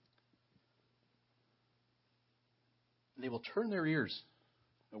 They will turn their ears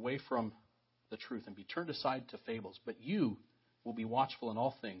away from the truth and be turned aside to fables. But you will be watchful in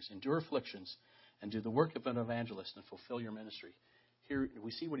all things, endure afflictions, and do the work of an evangelist and fulfill your ministry. Here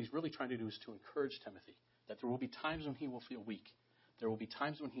we see what he's really trying to do is to encourage Timothy, that there will be times when he will feel weak. There will be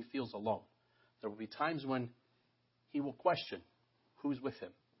times when he feels alone. There will be times when he will question who's with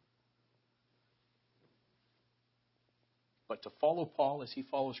him. But to follow Paul as he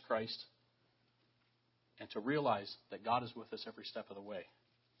follows Christ, and to realize that God is with us every step of the way.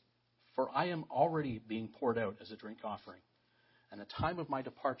 For I am already being poured out as a drink offering, and the time of my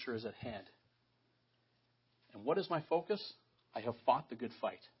departure is at hand. And what is my focus? I have fought the good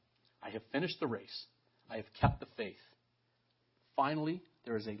fight. I have finished the race. I have kept the faith. Finally,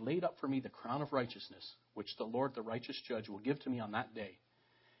 there is laid up for me the crown of righteousness, which the Lord, the righteous judge, will give to me on that day.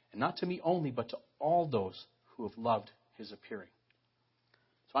 And not to me only, but to all those who have loved his appearing.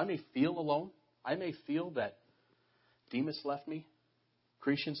 So I may feel alone. I may feel that Demas left me,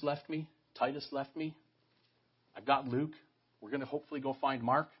 Crescens left me, Titus left me. I've got Luke. We're going to hopefully go find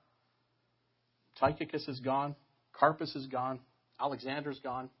Mark. Tychicus is gone. Carpus is gone. Alexander's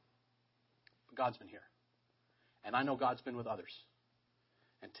gone. But God's been here. And I know God's been with others.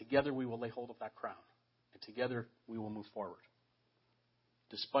 And together we will lay hold of that crown. And together we will move forward.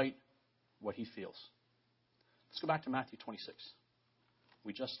 Despite what he feels. Let's go back to Matthew 26.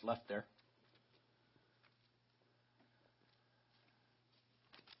 We just left there.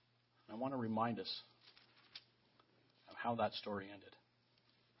 I want to remind us of how that story ended.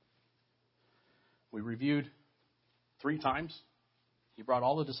 We reviewed 3 times. He brought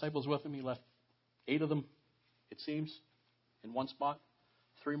all the disciples with him. He left 8 of them, it seems, in one spot.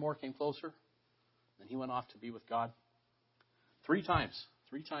 3 more came closer. Then he went off to be with God. 3 times.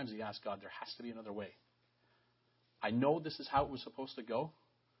 3 times he asked God, there has to be another way. I know this is how it was supposed to go.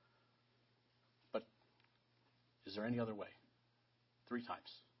 But is there any other way? 3 times.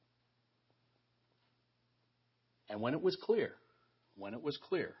 And when it was clear,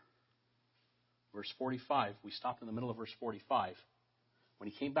 verse 45, we stopped in the middle of verse 45. When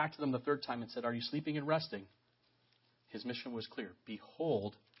he came back to them the 3rd time and said, are you sleeping and resting? His mission was clear.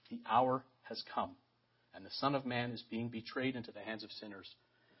 Behold, the hour has come, and the Son of Man is being betrayed into the hands of sinners.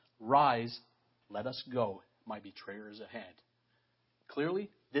 Rise, let us go. My betrayer is at hand. Clearly,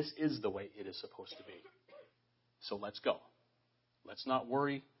 this is the way it is supposed to be. So let's go. Let's not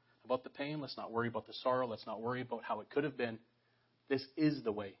worry about the pain. Let's not worry about the sorrow. Let's not worry about how it could have been. This is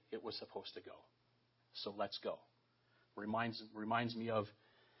the way it was supposed to go. So let's go. Reminds me of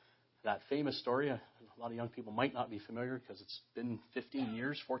that famous story. A lot of young people might not be familiar because it's been 14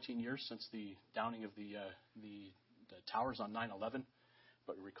 years since the downing of the towers on 9/11.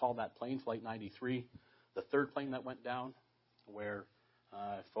 But recall that plane, Flight 93, the 3rd plane that went down, where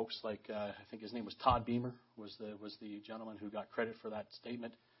folks like I think his name was Todd Beamer was the gentleman who got credit for that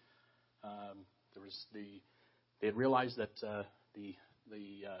statement. They had realized that the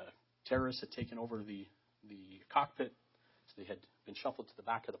terrorists had taken over the cockpit, so they had been shuffled to the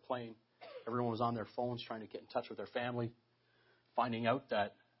back of the plane. Everyone was on their phones trying to get in touch with their family, finding out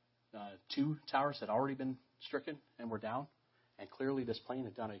that 2 towers had already been stricken and were down, and clearly this plane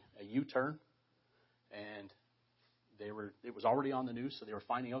had done a U-turn, and it was already on the news, so they were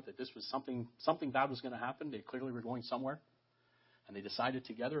finding out that this was something bad was going to happen. They clearly were going somewhere. And they decided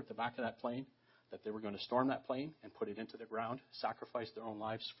together at the back of that plane that they were going to storm that plane and put it into the ground, sacrifice their own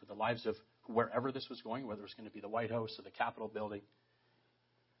lives for the lives of wherever this was going, whether it was going to be the White House or the Capitol building.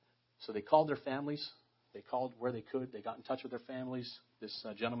 So they called their families. They called where they could. They got in touch with their families. This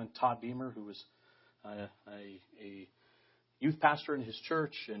gentleman, Todd Beamer, who was youth pastor in his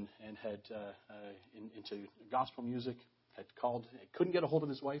church and had into gospel music, had called, couldn't get a hold of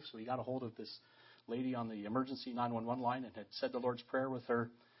his wife, so he got a hold of this lady on the emergency 911 line and had said the Lord's Prayer with her,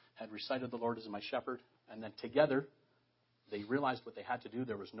 had recited the Lord as my shepherd, and then together they realized what they had to do.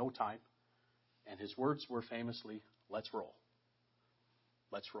 There was no time, and his words were famously, "Let's roll.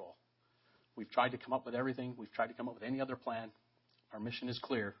 Let's roll." We've tried to come up with everything. We've tried to come up with any other plan. Our mission is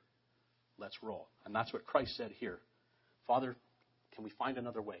clear. Let's roll. And that's what Christ said here. Father, can we find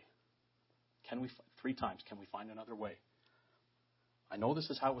another way? Three times, can we find another way? I know this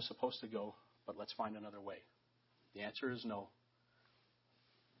is how it was supposed to go, but let's find another way. The answer is no.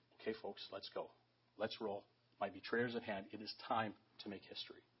 Okay, folks, let's go. Let's roll. My betrayer's at hand. It is time to make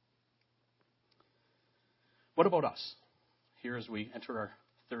history. What about us here as we enter our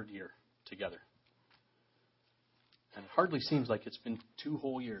third year together? And it hardly seems like it's been 2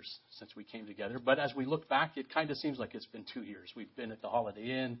 whole years since we came together. But as we look back, it kind of seems like it's been 2 years. We've been at the Holiday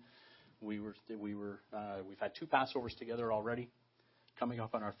Inn. We've had 2 Passovers together already, coming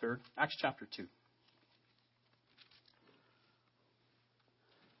up on our third. Acts chapter 2.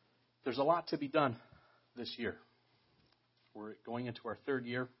 There's a lot to be done this year. We're going into our third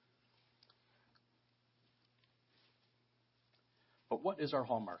year. But what is our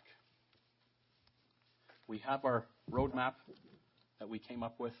hallmark? We have our roadmap that we came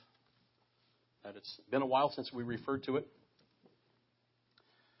up with, that it's been a while since we referred to it.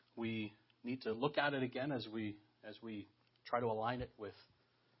 We need to look at it again as we try to align it with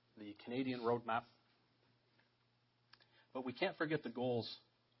the Canadian roadmap. But we can't forget the goals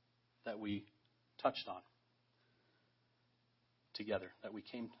that we touched on together, that we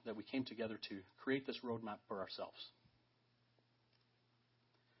came together to create this roadmap for ourselves.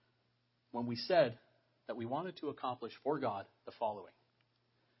 When we said that we wanted to accomplish for God the following: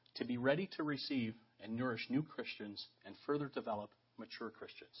 to be ready to receive and nourish new Christians and further develop mature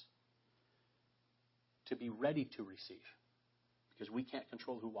Christians. To be ready to receive, because we can't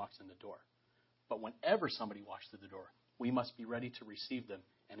control who walks in the door. But whenever somebody walks through the door, we must be ready to receive them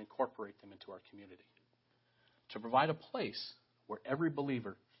and incorporate them into our community. To provide a place where every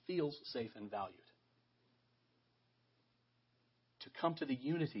believer feels safe and valued. To come to the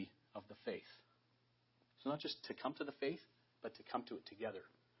unity of the faith. So not just to come to the faith, but to come to it together.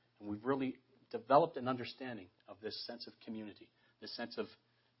 And we've really developed an understanding of this sense of community, this sense of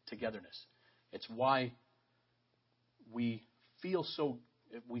togetherness. It's why we feel so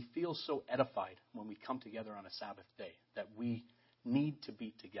edified when we come together on a Sabbath day, that we need to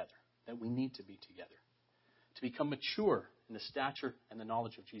be together, to become mature in the stature and the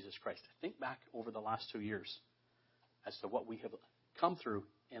knowledge of Jesus Christ. Think back over the last 2 years as to what we have come through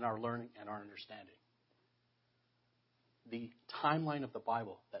in our learning and our understanding. The timeline of the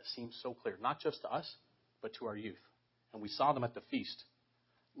Bible that seems so clear, not just to us, but to our youth. And we saw them at the feast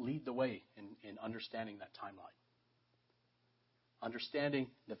lead the way in understanding that timeline. Understanding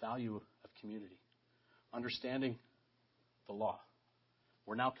the value of community. Understanding the law.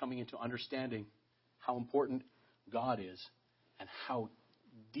 We're now coming into understanding how important God is and how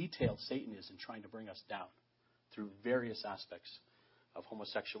detailed Satan is in trying to bring us down through various aspects of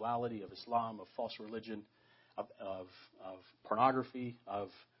homosexuality, of Islam, of false religion, of pornography, of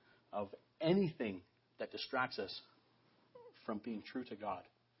anything that distracts us from being true to God,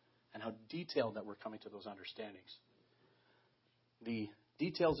 and how detailed that we're coming to those understandings. The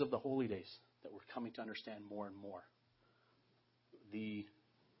details of the holy days that we're coming to understand more and more. The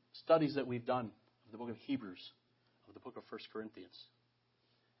studies that we've done of the book of Hebrews, of the book of 1 Corinthians,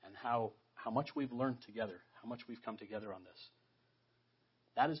 and how much we've learned together, how much we've come together on this.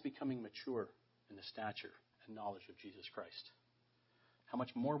 That is becoming mature in the stature and knowledge of Jesus Christ. How much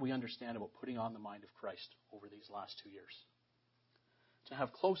more we understand about putting on the mind of Christ over these last 2 years. To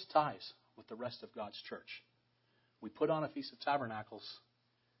have close ties with the rest of God's church. We put on a Feast of Tabernacles,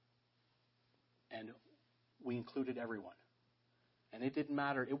 and we included everyone. And it didn't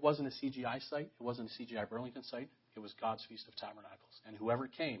matter. It wasn't a CGI site. It wasn't a CGI Burlington site. It was God's Feast of Tabernacles. And whoever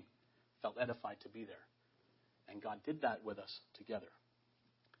came felt edified to be there. And God did that with us together.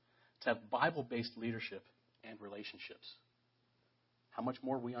 To have Bible-based leadership and relationships. How much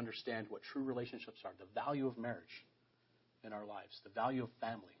more we understand what true relationships are. The value of marriage in our lives. The value of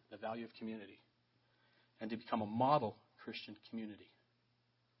family. The value of community. And to become a model Christian community.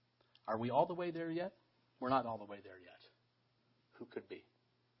 Are we all the way there yet? We're not all the way there yet. Who could be?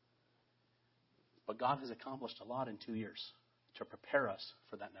 But God has accomplished a lot in 2 years to prepare us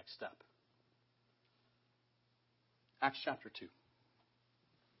for that next step. Acts chapter 2.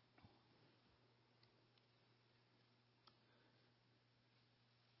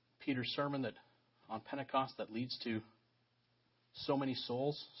 Peter's sermon on Pentecost that leads to so many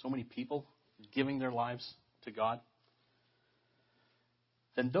souls, so many people giving their lives to God.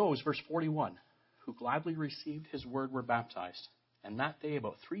 Then those, verse 41, who gladly received his word were baptized. And that day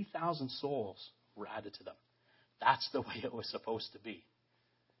about 3,000 souls were added to them. That's the way it was supposed to be.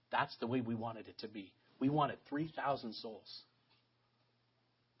 That's the way we wanted it to be. We wanted 3,000 souls.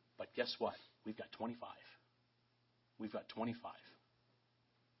 But guess what? We've got 25. We've got 25.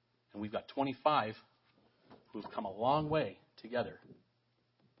 And we've got 25 who've come a long way together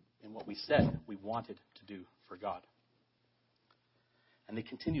in what we said we wanted to do for God. And they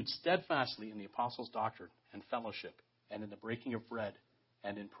continued steadfastly in the apostles' doctrine and fellowship and in the breaking of bread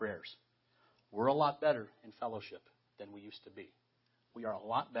and in prayers. We're a lot better in fellowship than we used to be. We are a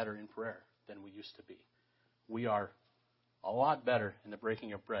lot better in prayer than we used to be. We are a lot better in the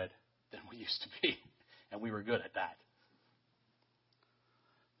breaking of bread than we used to be. And we were good at that.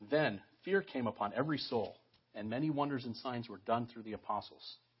 Then fear came upon every soul, and many wonders and signs were done through the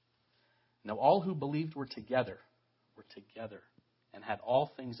apostles. Now all who believed were together, and had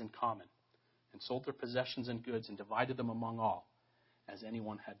all things in common, and sold their possessions and goods, and divided them among all, as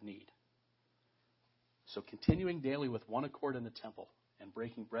anyone had need. So continuing daily with one accord in the temple, and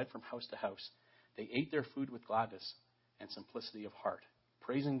breaking bread from house to house, they ate their food with gladness and simplicity of heart,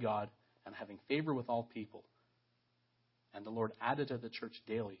 praising God and having favor with all people. And the Lord added to the church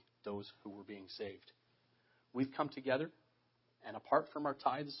daily those who were being saved. We've come together, and apart from our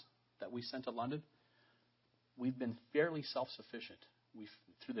tithes that we sent to London, we've been fairly self-sufficient.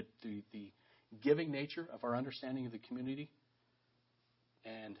 Through the giving nature of our understanding of the community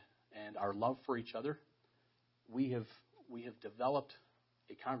and our love for each other, we have developed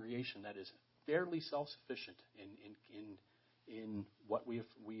a congregation that is fairly self-sufficient in what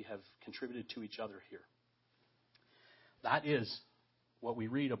we have contributed to each other here. That is what we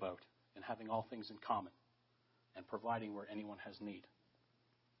read about in having all things in common and providing where anyone has need.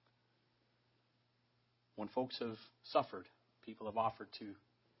 When folks have suffered, people have offered to,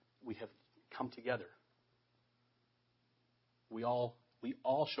 we have come together. We all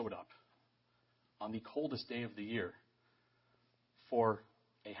showed up on the coldest day of the year for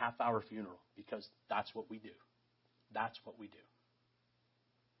a half-hour funeral because that's what we do. That's what we do.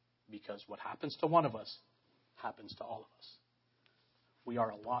 Because what happens to one of us happens to all of us. We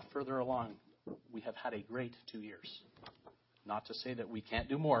are a lot further along. We have had a great 2 years. Not to say that we can't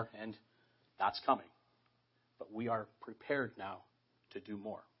do more, and that's coming. But we are prepared now to do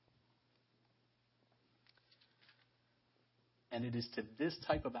more. And it is to this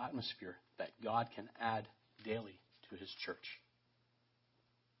type of atmosphere that God can add daily to his church.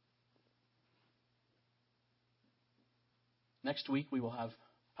 Next week, we will have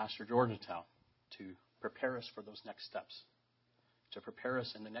Pastor Jordan in town to prepare us for those next steps, to prepare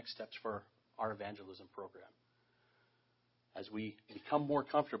us in the next steps for our evangelism program. As we become more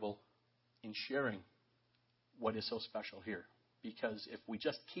comfortable in sharing what is so special here. Because if we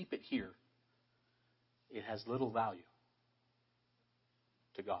just keep it here, it has little value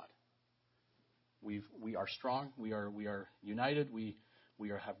to God. We are strong, we are united, we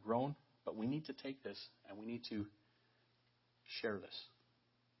have grown, but we need to take this and we need to share this.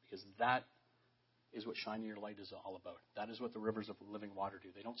 Because that is what shining your light is all about. That is what the rivers of living water do.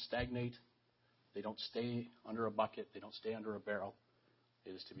 They don't stagnate. They don't stay under a bucket. They don't stay under a barrel.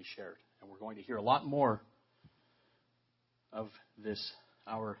 It is to be shared. And we're going to hear a lot more of this,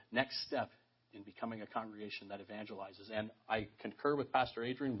 our next step in becoming a congregation that evangelizes. And I concur with Pastor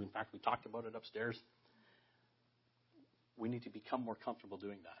Adrian. In fact, we talked about it upstairs. We need to become more comfortable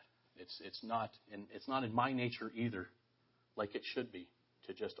doing that. It's not in my nature either, like it should be,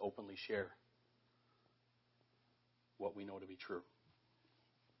 to just openly share what we know to be true.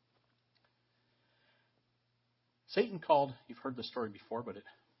 Satan called, you've heard the story before, but it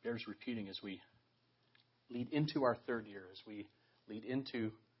bears repeating as we lead into our third year, as we lead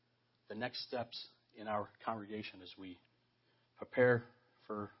into the next steps in our congregation, as we prepare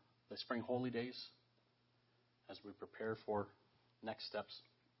for the spring holy days, as we prepare for next steps.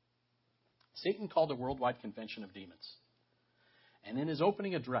 Satan called a worldwide convention of demons. And in his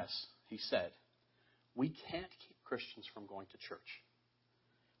opening address, he said, we can't keep Christians from going to church.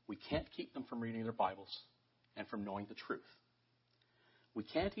 We can't keep them from reading their Bibles and from knowing the truth. We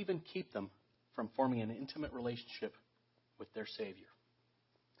can't even keep them from forming an intimate relationship with their Savior.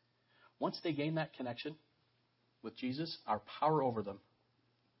 Once they gain that connection with Jesus, our power over them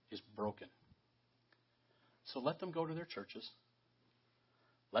is broken. So let them go to their churches.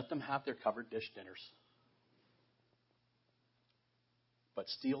 Let them have their covered dish dinners. But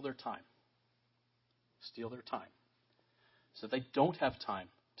steal their time. Steal their time. So they don't have time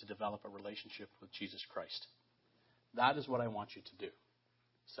to develop a relationship with Jesus Christ. That is what I want you to do,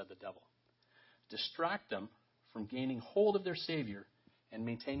 said the devil. Distract them from gaining hold of their Savior and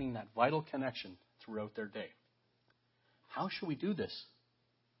maintaining that vital connection throughout their day. How shall we do this?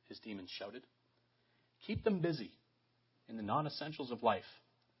 His demons shouted. Keep them busy in the non-essentials of life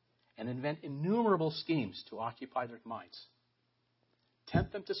and invent innumerable schemes to occupy their minds.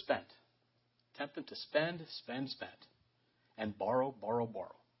 Tempt them to spend. Tempt them to spend, and borrow.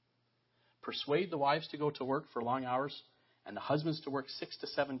 Persuade the wives to go to work for long hours and the husbands to work 6 to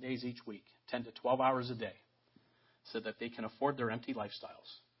 7 days each week, 10 to 12 hours a day, so that they can afford their empty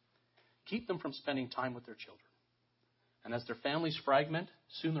lifestyles. Keep them from spending time with their children. And as their families fragment,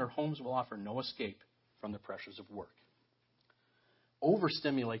 soon their homes will offer no escape from the pressures of work.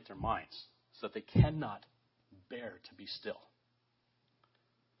 Overstimulate their minds so that they cannot bear to be still.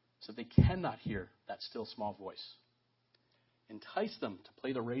 So they cannot hear that still small voice. Entice them to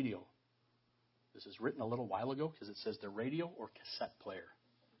play the radio. This is written a little while ago because it says the radio or cassette player.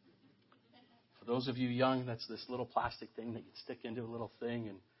 For those of you young, that's this little plastic thing that you'd stick into a little thing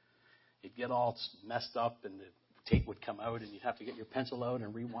and it'd get all messed up and the tape would come out and you'd have to get your pencil out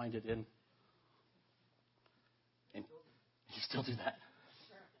and rewind it in. And you still do that?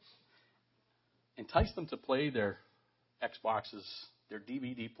 Entice them to play their Xboxes, their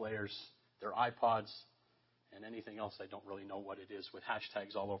DVD players, their iPods, and anything else I don't really know what it is with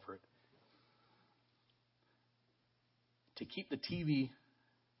hashtags all over it. To keep the TV,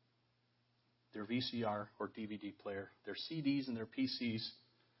 their VCR or DVD player, their CDs and their PCs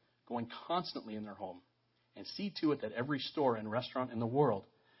going constantly in their home, and see to it that every store and restaurant in the world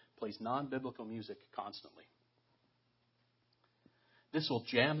plays non-biblical music constantly. This will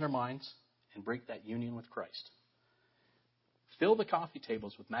jam their minds and break that union with Christ. Fill the coffee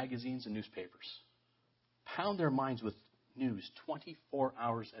tables with magazines and newspapers. Pound their minds with news 24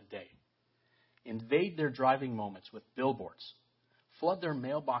 hours a day. Invade their driving moments with billboards. Flood their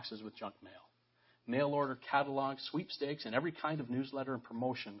mailboxes with junk mail. Mail order catalogs, sweepstakes, and every kind of newsletter and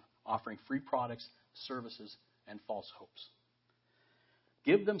promotion offering free products, services, and false hopes.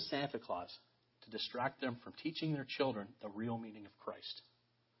 Give them Santa Claus to distract them from teaching their children the real meaning of Christ.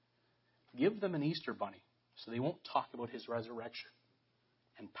 Give them an Easter bunny so they won't talk about his resurrection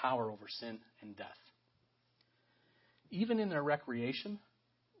and power over sin and death. Even in their recreation,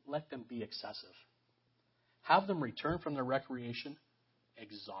 let them be excessive. Have them return from their recreation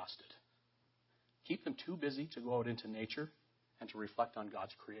exhausted. Keep them too busy to go out into nature and to reflect on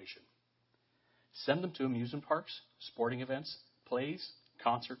God's creation. Send them to amusement parks, sporting events, plays,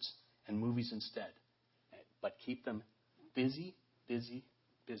 concerts, and movies instead. But keep them busy.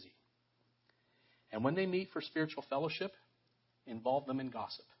 And when they meet for spiritual fellowship, involve them in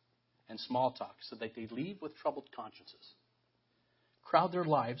gossip and small talk so that they leave with troubled consciences. Crowd their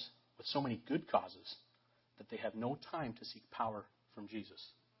lives with so many good causes that they have no time to seek power from Jesus.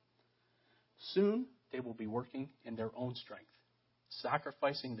 Soon they will be working in their own strength,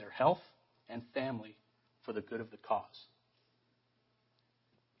 sacrificing their health and family for the good of the cause.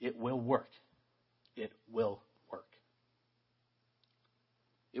 It will work. It will work.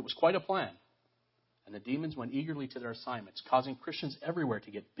 It was quite a plan, and the demons went eagerly to their assignments, causing Christians everywhere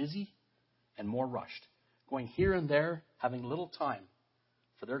to get busy and more rushed, going here and there, having little time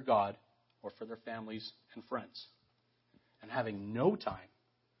for their God or for their families and friends, and having no time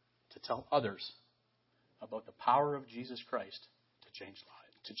to tell others about the power of Jesus Christ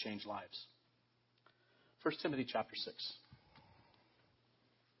to change lives. 1 Timothy chapter 6.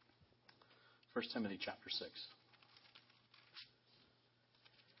 1 Timothy chapter 6.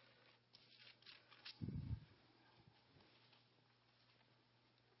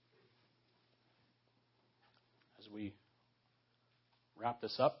 As we wrap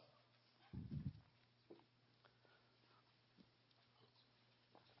this up,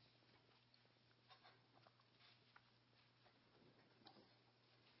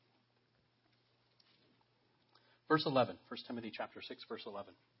 verse 11, 1 Timothy chapter 6, verse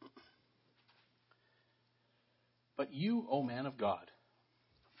 11. But you, O man of God,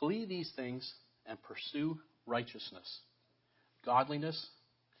 flee these things and pursue righteousness, godliness,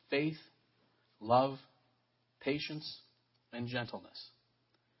 faith, love, patience, and gentleness.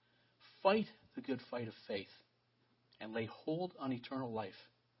 Fight the good fight of faith and lay hold on eternal life,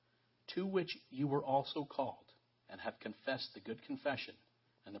 to which you were also called and have confessed the good confession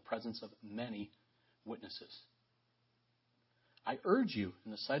in the presence of many witnesses. I urge you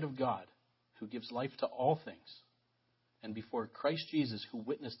in the sight of God, who gives life to all things, and before Christ Jesus, who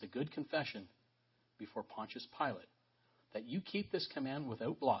witnessed the good confession before Pontius Pilate, that you keep this command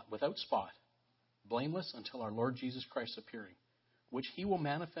without blot, without spot, blameless until our Lord Jesus Christ's appearing, which he will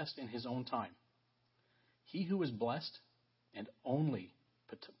manifest in his own time. He who is blessed and only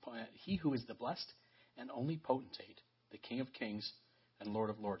he who is the blessed and only potentate, the King of kings and Lord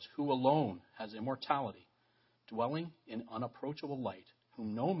of lords, who alone has immortality, dwelling in unapproachable light,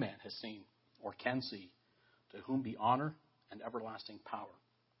 whom no man has seen or can see, to whom be honor and everlasting power.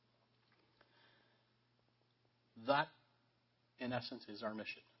 That, in essence, is our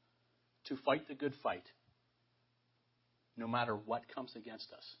mission. To fight the good fight, no matter what comes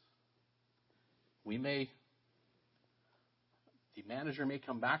against us. The manager may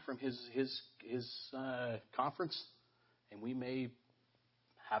come back from his conference, and we may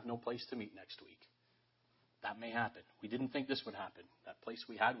have no place to meet next week. That may happen. We didn't think this would happen. That place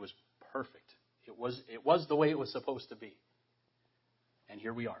we had was perfect. It was the way it was supposed to be. And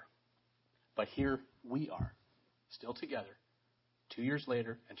here we are. But here we are, still together, 2 years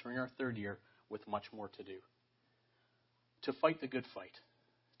later, entering our third year, with much more to do. To fight the good fight,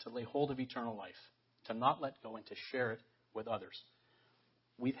 to lay hold of eternal life, to not let go, and to share it with others.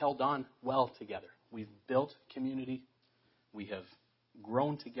 We've held on well together. We've built community. We have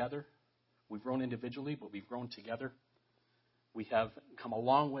grown together. We've grown individually, but we've grown together. We have come a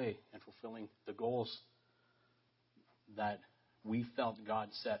long way in fulfilling the goals that we felt God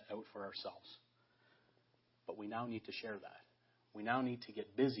set out for ourselves. But we now need to share that. We now need to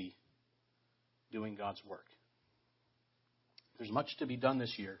get busy doing God's work. There's much to be done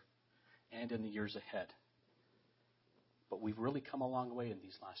this year and in the years ahead. But we've really come a long way in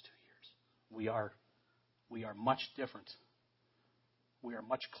these last 2 years. We are much different. We are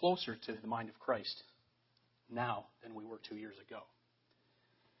much closer to the mind of Christ now than we were 2 years ago.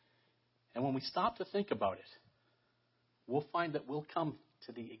 And when we stop to think about it, we'll find that we'll come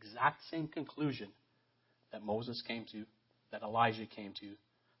to the exact same conclusion that Moses came to, that Elijah came to,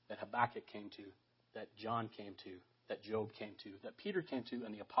 that Habakkuk came to, that John came to, that Job came to, that Peter came to,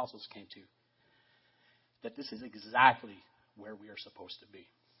 and the apostles came to. That this is exactly where we are supposed to be.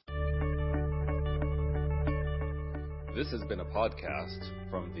 This has been a podcast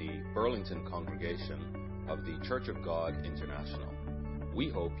from the Burlington congregation of the Church of God International. We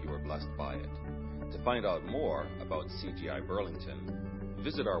hope you are blessed by it. To find out more about CGI Burlington,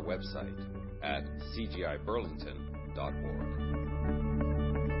 visit our website at cgiburlington.org.